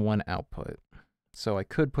 inputs and 1 output. So I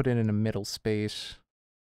could put it in a middle space.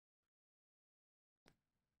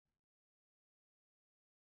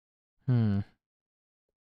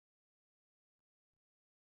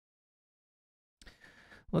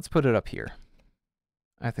 Let's put it up here.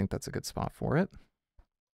 I think that's a good spot for it.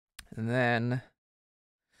 And then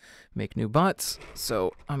make new bots.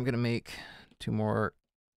 So I'm going to make 2 more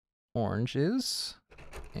oranges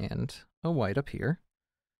and a white up here.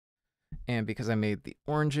 And because I made the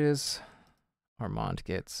oranges, Armand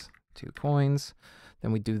gets 2 coins.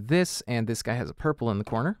 Then we do this, and this guy has a purple in the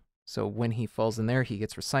corner. So when he falls in there, he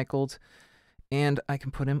gets recycled. And I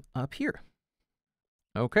can put him up here.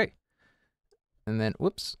 Okay. And then,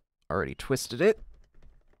 whoops, already twisted it.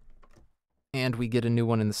 And we get a new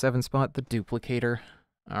one in the 7 spot, the duplicator.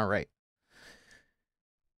 All right.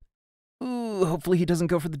 Ooh, hopefully he doesn't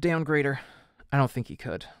go for the downgrader. I don't think he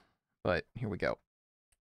could, but here we go.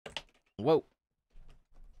 Whoa.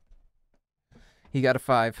 He got a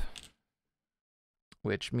 5,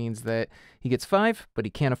 which means that he gets 5, but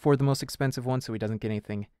he can't afford the most expensive one, so he doesn't get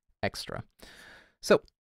anything extra. So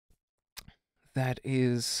that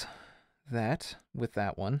is that with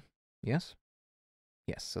that one. Yes?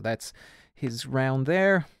 Yes, so that's his round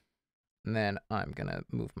there. And then I'm going to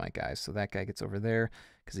move my guys. So that guy gets over there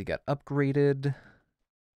because he got upgraded.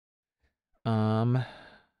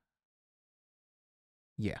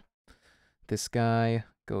 Yeah. This guy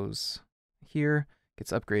goes here,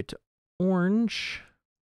 gets upgraded to orange.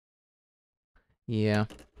 Yeah.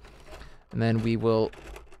 And then we will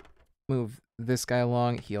move this guy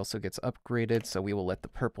along. He also gets upgraded, so we will let the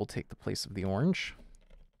purple take the place of the orange,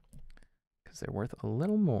 because they're worth a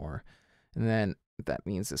little more. And then that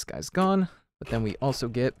means this guy's gone, but then we also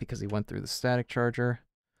get, because he went through the static charger,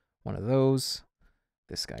 one of those.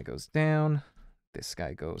 This guy goes down. This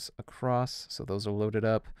guy goes across, so those are loaded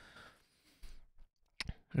up.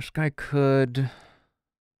 This guy could...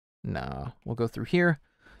 Nah, we'll go through here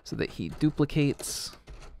so that he duplicates.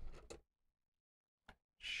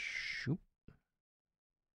 Shoop.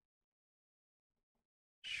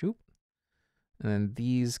 Shoop. And then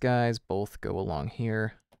these guys both go along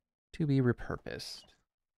here to be repurposed.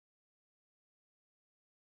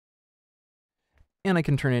 And I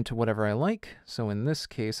can turn it into whatever I like. So in this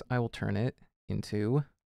case, I will turn it into,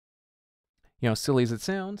 silly as it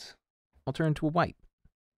sounds, I'll turn it into a white.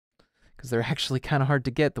 Because they're actually kind of hard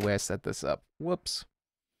to get the way I set this up. Whoops.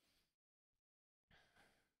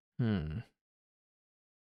 Well,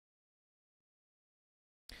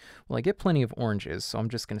 I get plenty of oranges, so I'm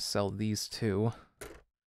just going to sell these two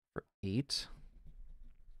for 8.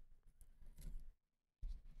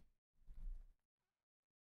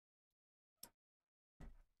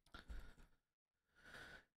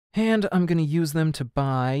 And I'm going to use them to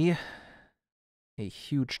buy a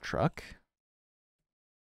huge truck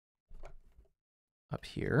up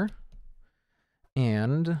here.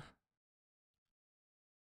 And I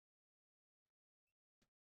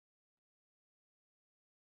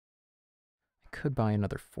could buy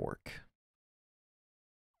another fork.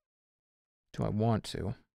 Do I want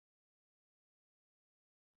to?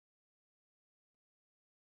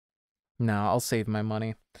 No, I'll save my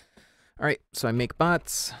money. All right, so I make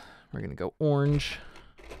bots. We're going to go orange,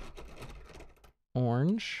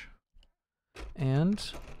 orange,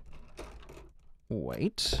 and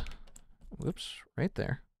white. Whoops, right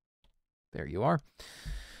there. There you are.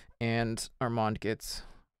 And Armand gets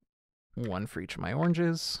 1 for each of my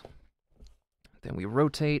oranges. Then we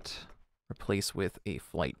rotate, replace with a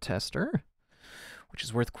flight tester, which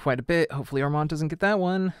is worth quite a bit. Hopefully Armand doesn't get that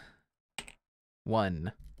one.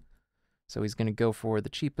 1. So he's going to go for the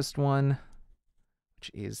cheapest one, which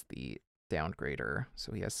is the downgrader.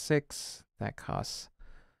 So he has 6. That costs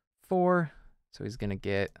 4. So he's going to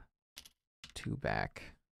get 2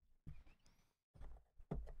 back.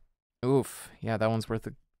 Oof. Yeah, that one's worth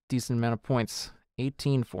a decent amount of points.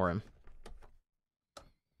 18 for him.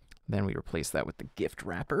 Then we replace that with the gift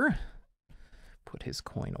wrapper. Put his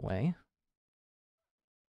coin away.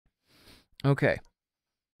 Okay.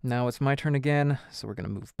 Now it's my turn again. So we're going to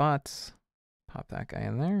move bots. Pop that guy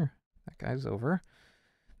in there. That guy's over.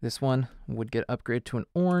 This one would get upgraded to an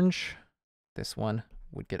orange. This one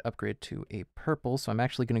would get upgraded to a purple. So I'm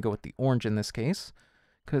actually going to go with the orange in this case,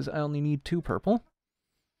 because I only need 2 purple.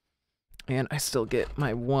 And I still get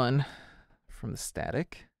my 1 from the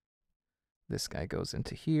static. This guy goes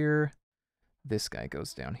into here. This guy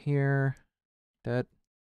goes down here. That.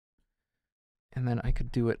 And then I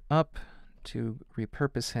could do it up to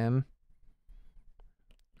repurpose him.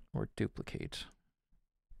 Or duplicate.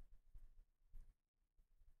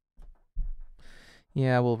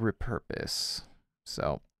 Yeah, we'll repurpose.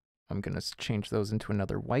 So I'm going to change those into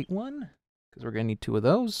another white one, because we're going to need 2 of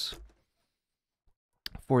those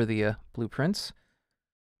for the blueprints.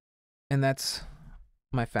 And that's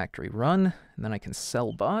my factory run. And then I can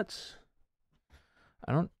sell bots.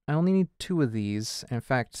 I only need 2 of these. In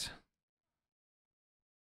fact,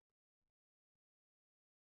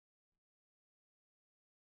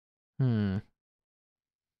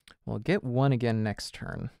 we'll get 1 again next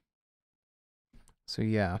turn. So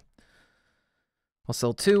yeah, I'll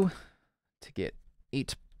sell 2 to get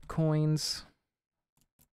 8 coins.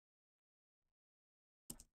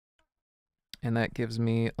 And that gives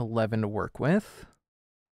me 11 to work with.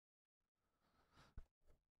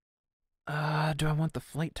 Do I want the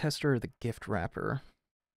flight tester or the gift wrapper?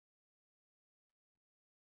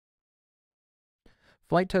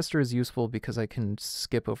 Flight tester is useful because I can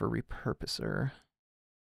skip over repurposer.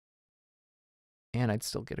 And I'd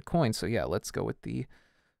still get a coin. So yeah, let's go with the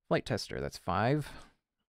flight tester. That's 5.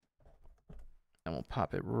 And we'll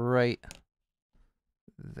pop it right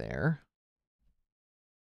there.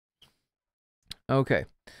 Okay.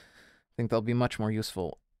 I think they'll be much more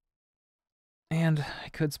useful. And I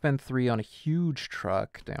could spend 3 on a huge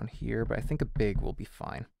truck down here, but I think a big will be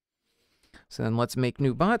fine. So then let's make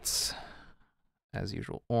new bots. As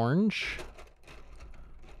usual, orange.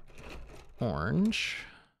 Orange.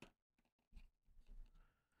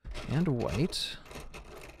 And white.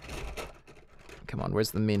 Come on,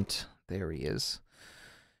 where's the mint? There he is.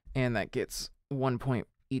 And that gets 1 point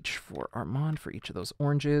each for Armand for each of those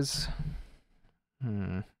oranges.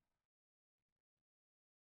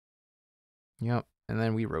 Yep, and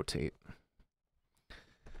then we rotate.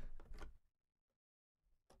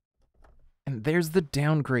 And there's the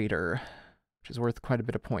downgrader, which is worth quite a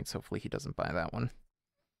bit of points. Hopefully he doesn't buy that one.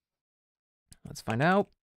 Let's find out.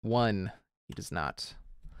 1. He does not.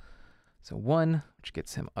 So 1, which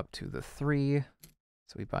gets him up to the 3.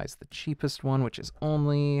 So he buys the cheapest one, which is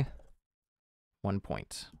only 1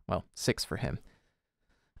 point. Well, 6 for him.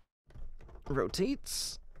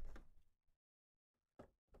 Rotates.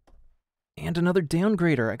 And another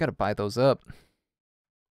downgrader. I gotta buy those up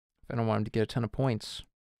if I don't want him to get a ton of points.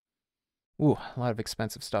 Ooh, a lot of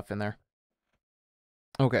expensive stuff in there.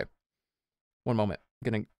 Okay. 1 moment.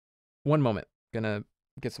 1 moment. Gonna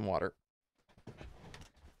get some water.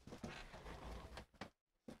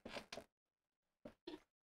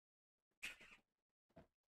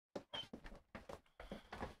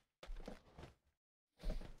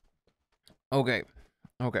 Okay.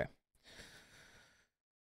 Okay.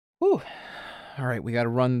 Whew. All right, we got to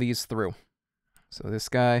run these through. So this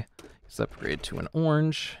guy is upgraded to an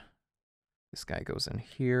orange. This guy goes in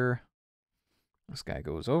here. This guy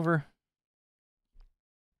goes over.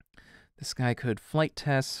 This guy could flight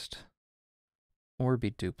test or be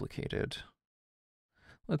duplicated.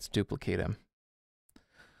 Let's duplicate him.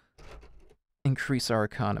 Increase our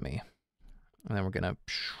economy. And then we're going to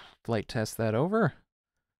flight test that over.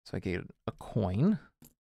 So I get a coin.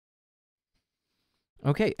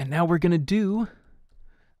 Okay, and now we're going to do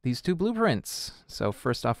these 2 blueprints. So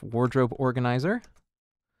first off, wardrobe organizer,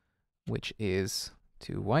 which is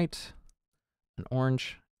 2 white, an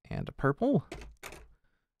orange, and a purple.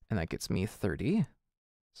 And that gets me 30.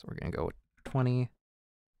 So we're going to go with 20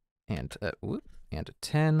 and a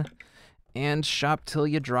 10. And shop till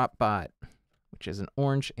you drop bot, which is an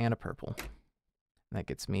orange and a purple. And that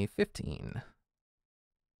gets me 15.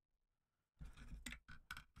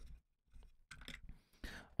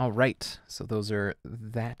 All right, so those are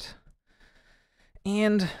that.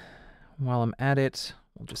 And while I'm at it,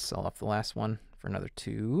 we'll just sell off the last one for another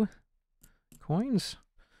 2 coins.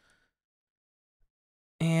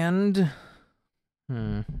 And,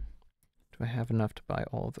 do I have enough to buy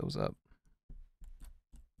all of those up?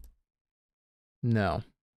 No.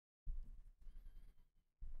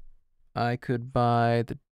 I could buy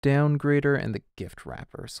the downgrader and the gift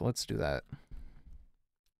wrapper, so let's do that.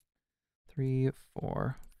 3,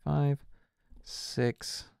 4, 5,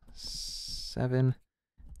 6, 7,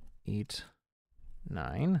 8,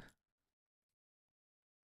 9.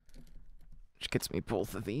 Which gets me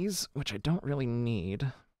both of these, which I don't really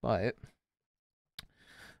need, but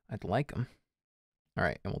I'd like them. All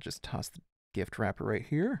right, and we'll just toss the gift wrapper right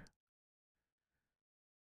here.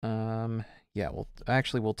 Yeah,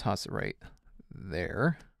 we'll toss it right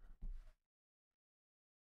there.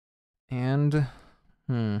 And,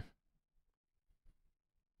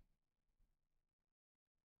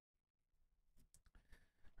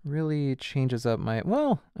 really changes up my,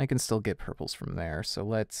 well, I can still get purples from there, so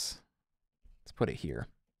let's put it here.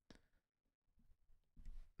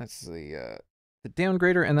 That's the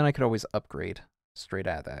downgrader, and then I could always upgrade straight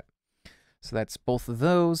out of that. So that's both of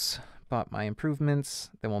those. Bought my improvements.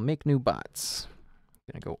 Then we'll make new bots.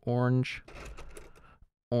 Gonna go orange,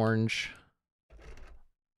 orange,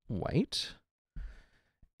 white.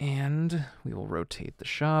 And we will rotate the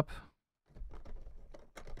shop.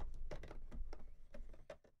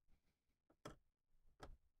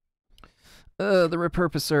 The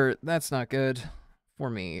repurposer, that's not good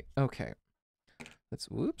for me. Okay.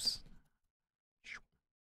 Whoops.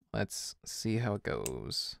 Let's see how it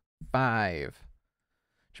goes. 5.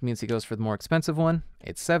 Which means he goes for the more expensive one.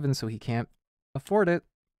 It's 7, so he can't afford it.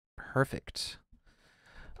 Perfect.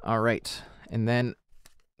 All right. And then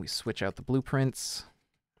we switch out the blueprints.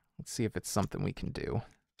 Let's see if it's something we can do.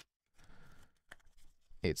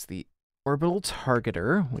 It's the orbital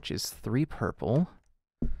targeter, which is 3 purple.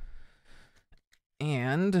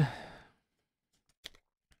 And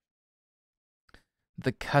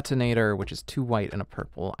the cutinator, which is 2 white and a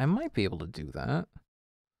purple. I might be able to do that.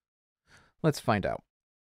 Let's find out.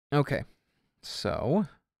 Okay, so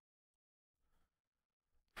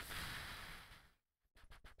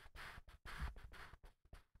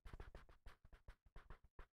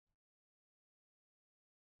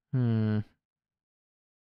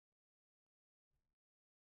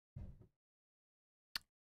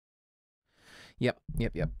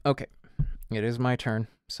Yep. Okay, it is my turn.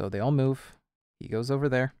 So they all move. He goes over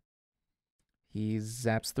there. He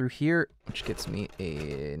zaps through here, which gets me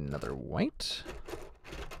another white.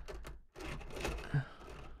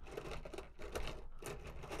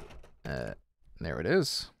 There it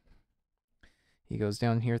is. He goes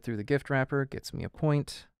down here through the gift wrapper, gets me a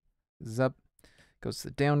point. Zup. Goes to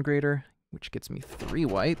the downgrader, which gets me 3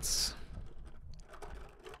 whites.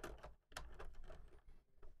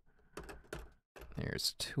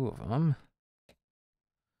 There's 2 of them.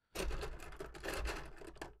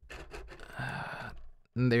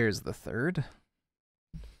 And there's the 3rd.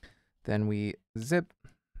 Then we zip.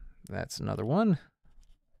 That's another one.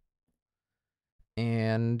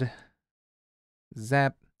 And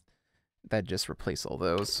zap. That just replace all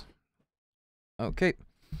those. Okay.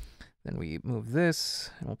 Then we move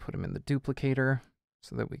this, and we'll put them in the duplicator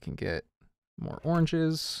so that we can get more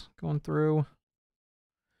oranges going through.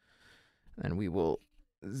 And we will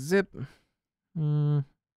zip.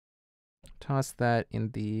 Toss that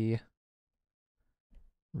in the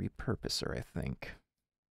repurposer, I think.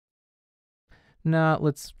 Nah,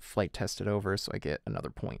 let's flight test it over so I get another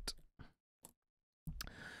point.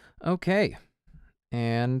 Okay.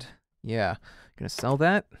 And yeah, gonna sell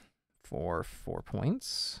that for 4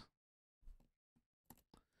 points.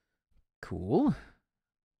 Cool.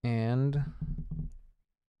 And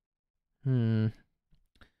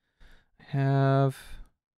have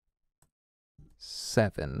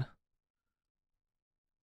 7.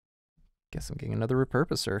 Guess I'm getting another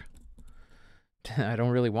repurposer. I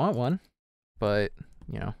don't really want one, but,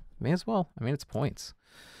 you know, may as well. I mean, it's points.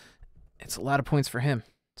 It's a lot of points for him,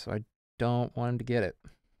 so I don't want him to get it.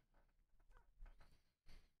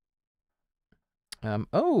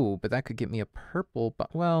 Oh, but that could get me a purple,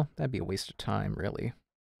 but, well, that'd be a waste of time, really.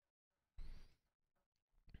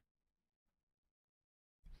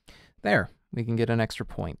 There, we can get an extra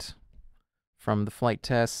point from the flight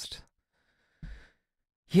test.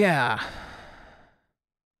 Yeah.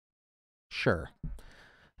 Sure.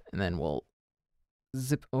 And then we'll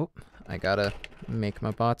zip. Oh, I gotta make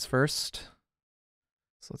my bots first.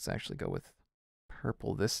 So let's actually go with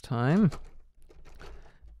purple this time.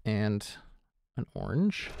 And an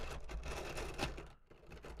orange.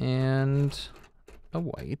 And a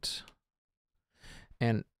white.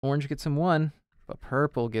 And orange gets him 1, but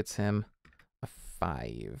purple gets him a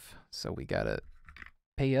 5. So we gotta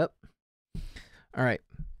pay up. All right,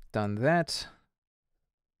 done that.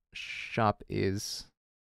 Shop is...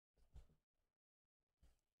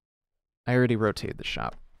 I already rotated the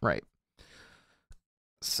shop, right.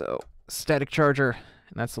 So, static charger,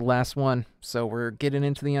 and that's the last one. So we're getting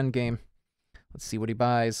into the end game. Let's see what he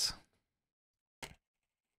buys.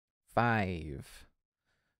 5.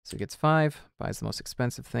 So he gets 5, buys the most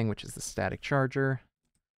expensive thing, which is the static charger.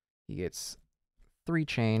 He gets 3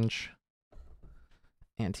 change,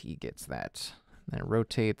 and he gets that. Then it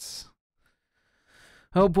rotates.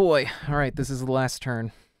 Oh boy. All right, this is the last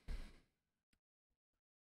turn.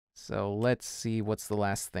 So let's see what's the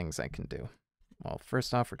last things I can do. Well,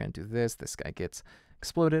 first off, we're going to do this. This guy gets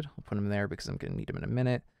exploded. I'll put him there because I'm going to need him in a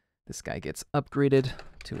minute. This guy gets upgraded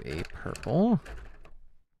to a purple.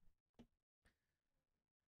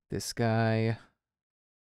 This guy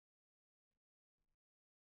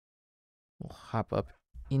will hop up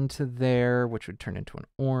into there, which would turn into an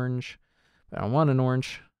orange. But I don't want an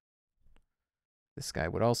orange. This guy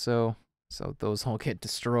would also, so those all get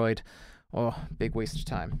destroyed. Oh, big waste of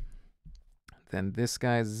time. Then this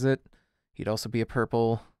guy's zit. He'd also be a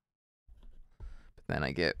purple. But then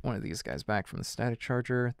I get one of these guys back from the static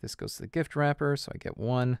charger. This goes to the gift wrapper, so I get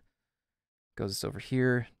 1. Goes over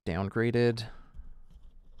here, downgraded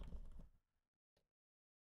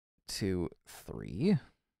to 3.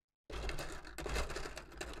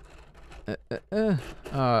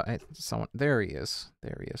 Someone, there he is.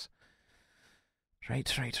 There he is. Right.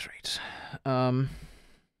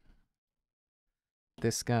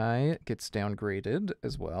 This guy gets downgraded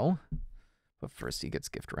as well. But first he gets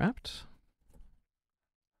gift wrapped.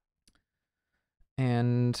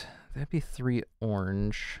 And that'd be 3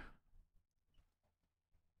 orange.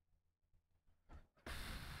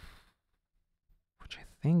 Which I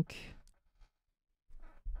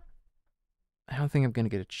don't think I'm going to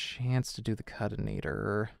get a chance to do the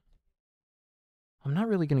Cutinator. I'm not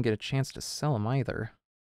really going to get a chance to sell them either.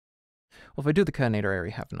 Well, if I do the Cutinator, I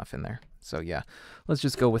already have enough in there. So yeah, let's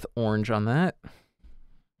just go with orange on that.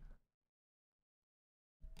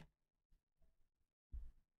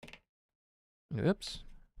 Oops.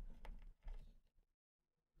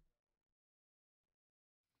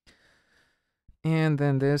 And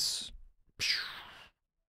then this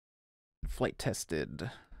flight tested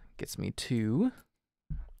gets me 2.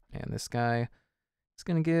 And this guy is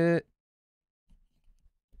going to get...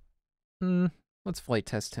 let's flight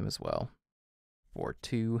test him as well for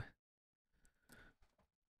 2.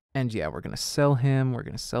 And yeah, we're going to sell him. We're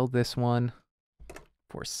going to sell this one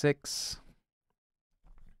for 6.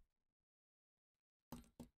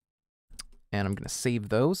 And I'm going to save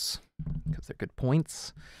those because they're good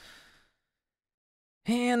points.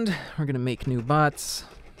 And we're going to make new bots.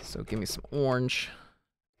 So give me some orange.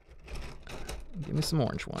 Give me some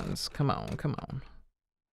orange ones. Come on, come on.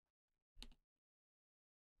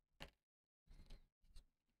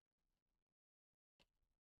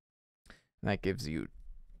 That gives you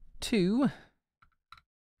 2.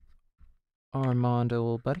 Armando,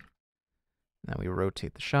 little buddy. Now we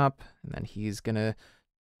rotate the shop, and then he's gonna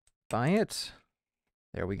buy it.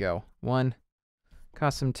 There we go. 1.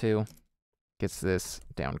 Costs him 2. Gets this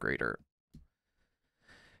downgrader.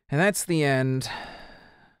 And that's the end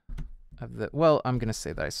of the... Well, I'm gonna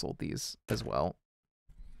say that I sold these as well.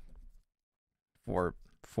 For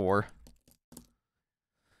 4.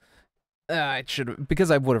 I should...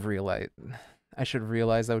 Because I would have realized... I should have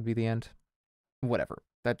realized that would be the end. Whatever.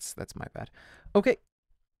 That's my bad. Okay.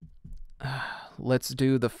 Let's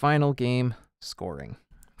do the final game scoring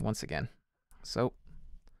once again. So,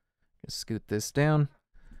 just scoot this down.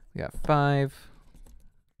 We got 5.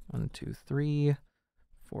 1, 2, 3,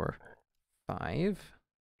 4, 5.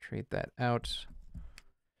 Trade that out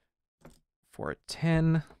for a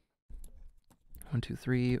 10. 1, 2,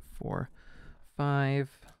 3, 4,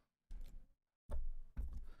 5.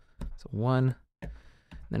 So 1.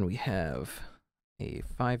 Then we have a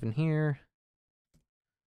 5 in here,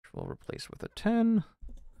 which we'll replace with a 10.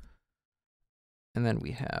 And then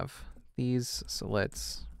we have these, so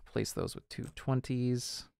let's replace those with 2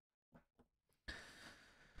 20s.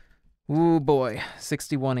 Ooh boy,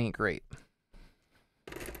 61 ain't great.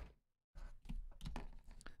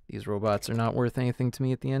 These robots are not worth anything to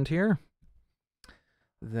me at the end here.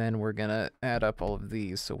 Then we're gonna add up all of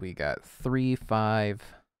these, so we got 3, 5,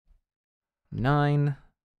 9,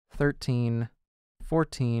 13,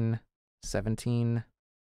 14, 17,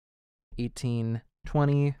 18,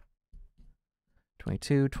 20,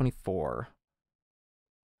 22, 24,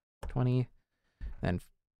 20, then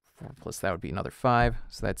 4 plus that would be another 5,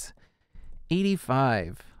 so that's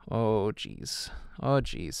 85. Oh, geez. Oh,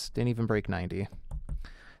 geez. Didn't even break 90. I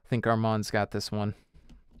think Armand's got this one.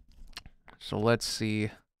 So let's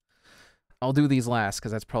see. I'll do these last,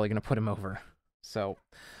 because that's probably going to put him over. So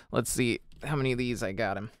let's see how many of these I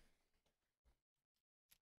got him.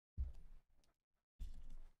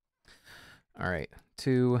 All right,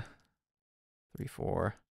 2, 3,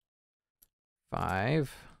 4,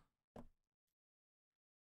 5.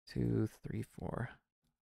 2, 3, 4,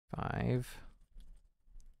 5.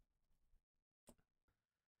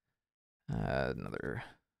 Another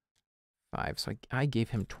 5. So I gave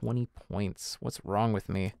him 20 points. What's wrong with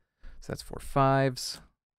me? So that's 4 5s.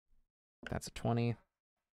 That's a 20.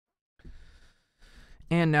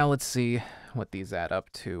 And now let's see what these add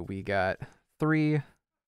up to. We got 3,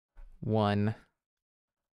 1,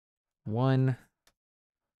 1,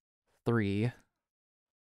 3,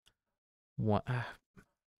 1.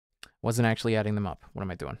 Wasn't actually adding them up. What am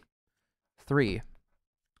I doing? 3,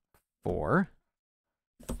 4,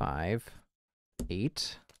 5,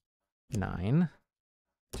 8, 9,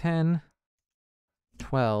 10,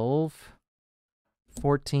 12,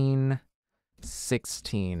 14,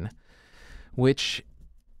 16, which,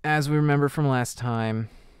 as we remember from last time,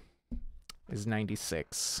 is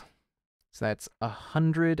 96. So that's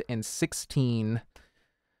 116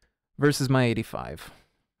 versus my 85.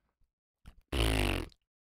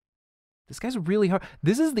 This guy's really hard.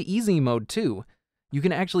 This is the easy mode, too. You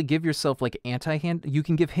can actually give yourself, like, anti-hand... You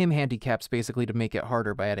can give him handicaps, basically, to make it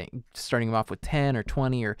harder by starting him off with 10 or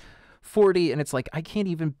 20 or 40, and it's like, I can't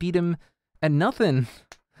even beat him at nothing.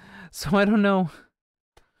 So I don't know.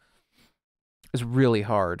 It's really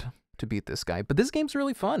hard to beat this guy. But this game's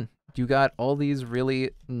really fun. You got all these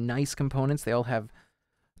really nice components.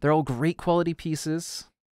 They're all great quality pieces.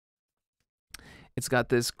 It's got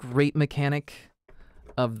this great mechanic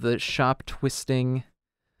of the shop twisting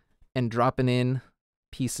and dropping in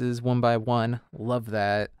pieces one by one. Love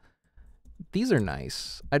that. These are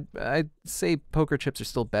nice. I'd say poker chips are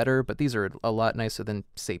still better, but these are a lot nicer than,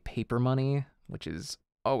 say, paper money, which is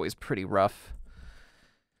always pretty rough.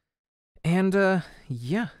 And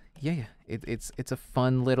yeah. It's a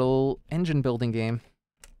fun little engine building game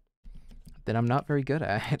that I'm not very good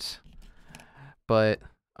at, but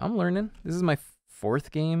I'm learning. This is my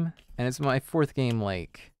 4th game, and it's my 4th game,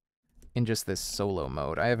 like, in just this solo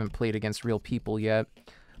mode. I haven't played against real people yet,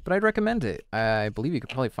 but I'd recommend it. I believe you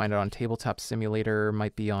could probably find it on Tabletop Simulator,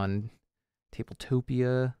 might be on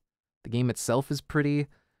Tabletopia. The game itself is pretty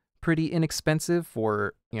inexpensive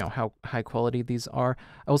for, you know, how high quality these are.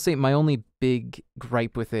 I will say my only big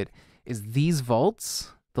gripe with it is these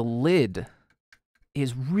vaults, the lid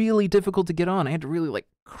is really difficult to get on. I had to really, like,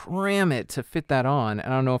 cram it to fit that on. I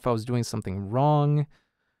don't know if I was doing something wrong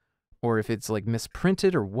or if it's like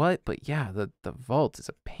misprinted or what, but yeah, the vault is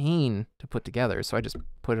a pain to put together, so I just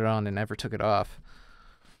put it on and never took it off.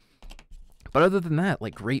 But other than that,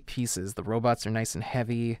 like, great pieces. The robots are nice and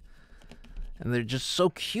heavy, and they're just so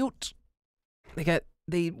cute.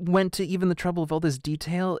 They went to even the trouble of all this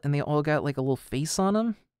detail, and they all got like a little face on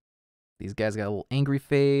them. These guys got a little angry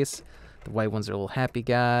face. The white ones are a little happy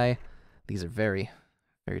guy. These are very,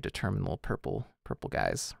 very determined little purple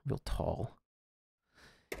guys, real tall.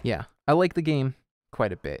 Yeah, I like the game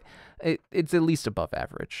quite a bit. It's at least above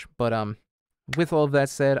average. But with all of that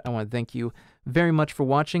said, I want to thank you very much for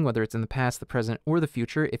watching, whether it's in the past, the present, or the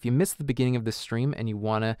future. If you missed the beginning of this stream and you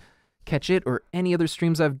want to catch it or any other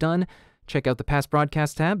streams I've done, check out the past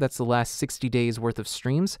broadcast tab. That's the last 60 days worth of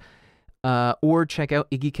streams. Or check out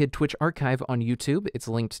Iggy Kid Twitch Archive on YouTube. It's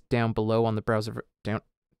linked down below on the browser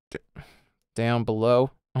down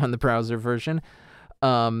below on the browser version.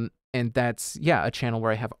 And that's, yeah, a channel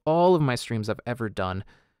where I have all of my streams I've ever done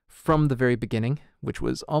from the very beginning, which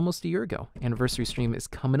was almost a year ago. Anniversary stream is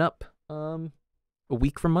coming up a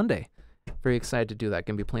week from Monday. Very excited to do that.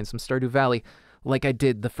 Gonna be playing some Stardew Valley like I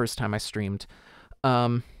did the first time I streamed.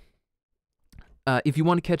 If you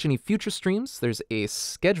want to catch any future streams, there's a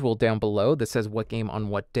schedule down below that says what game on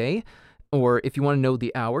what day. Or if you want to know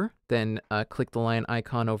the hour, then click the lion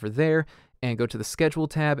icon over there and go to the schedule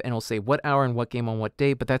tab, and it'll say what hour and what game on what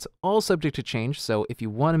day. But that's all subject to change, so if you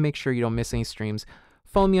want to make sure you don't miss any streams,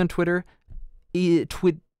 follow me on Twitter.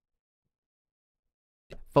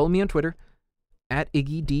 Follow me on Twitter at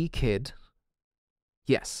IggyDKid.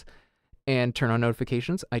 Yes. And turn on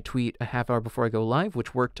notifications. I tweet a half hour before I go live,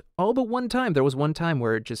 which worked all but one time. There was one time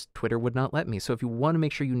where just Twitter would not let me. So if you want to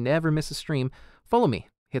make sure you never miss a stream, follow me.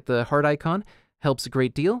 Hit the heart icon. Helps a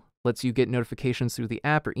great deal. Lets you get notifications through the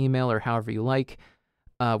app or email or however you like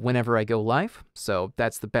whenever I go live. So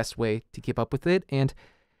that's the best way to keep up with it. And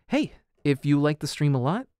hey, if you like the stream a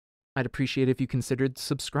lot, I'd appreciate if you considered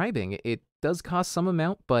subscribing. It does cost some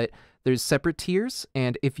amount, but there's separate tiers.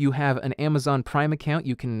 And if you have an Amazon Prime account,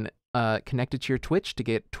 you can connect it to your Twitch to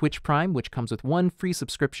get Twitch Prime, which comes with one free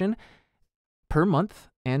subscription per month.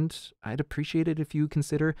 And I'd appreciate it if you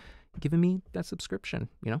consider giving me that subscription.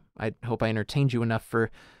 You know, I hope I entertained you enough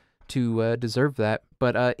to deserve that.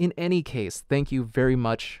 But in any case, thank you very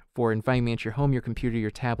much for inviting me into your home, your computer,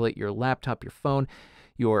 your tablet, your laptop, your phone,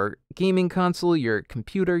 your gaming console, your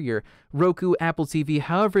computer, your Roku, Apple TV,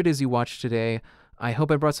 however it is you watch today. I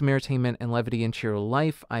hope I brought some entertainment and levity into your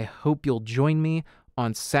life. I hope you'll join me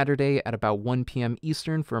on Saturday at about 1 p.m.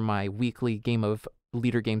 Eastern for my weekly game of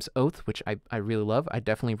Leader Games Oath, which I really love. I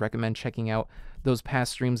definitely recommend checking out those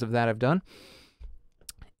past streams of that I've done.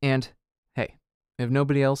 And hey, if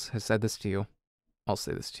nobody else has said this to you, I'll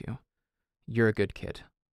say this to you. You're a good kid.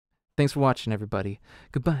 Thanks for watching, everybody.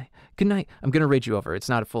 Goodbye. Good night. I'm gonna raid you over. It's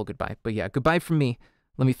not a full goodbye, but yeah, goodbye from me.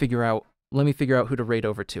 Let me figure out who to raid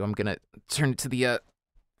over to. I'm gonna turn it to the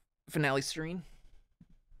finale screen.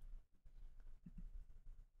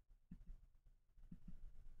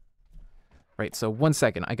 Right, so 1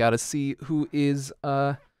 second. I gotta see who is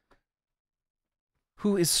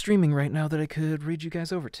streaming right now that I could raid you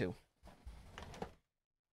guys over to.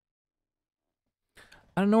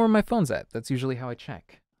 I don't know where my phone's at. That's usually how I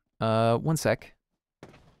check. 1 sec.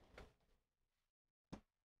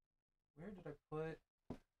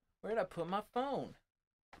 Where did I put my phone?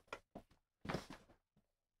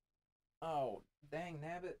 Oh, dang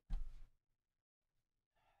nabbit.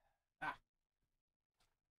 Ah.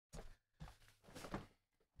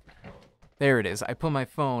 There it is. I put my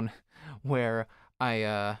phone where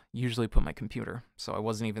I usually put my computer, so I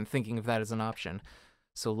wasn't even thinking of that as an option.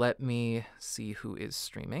 So let me see who is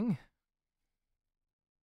streaming.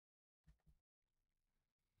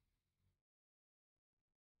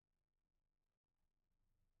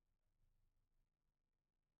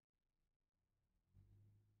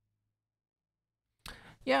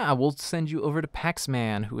 Yeah, I will send you over to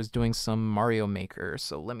Paxman, who is doing some Mario Maker.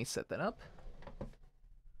 So let me set that up.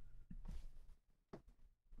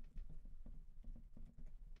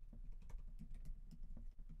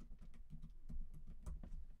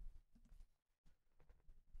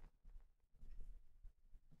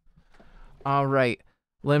 All right.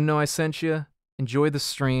 Let him know I sent you. Enjoy the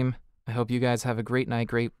stream. I hope you guys have a great night,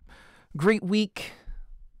 great week.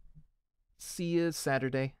 See you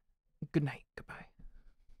Saturday. Good night. Goodbye.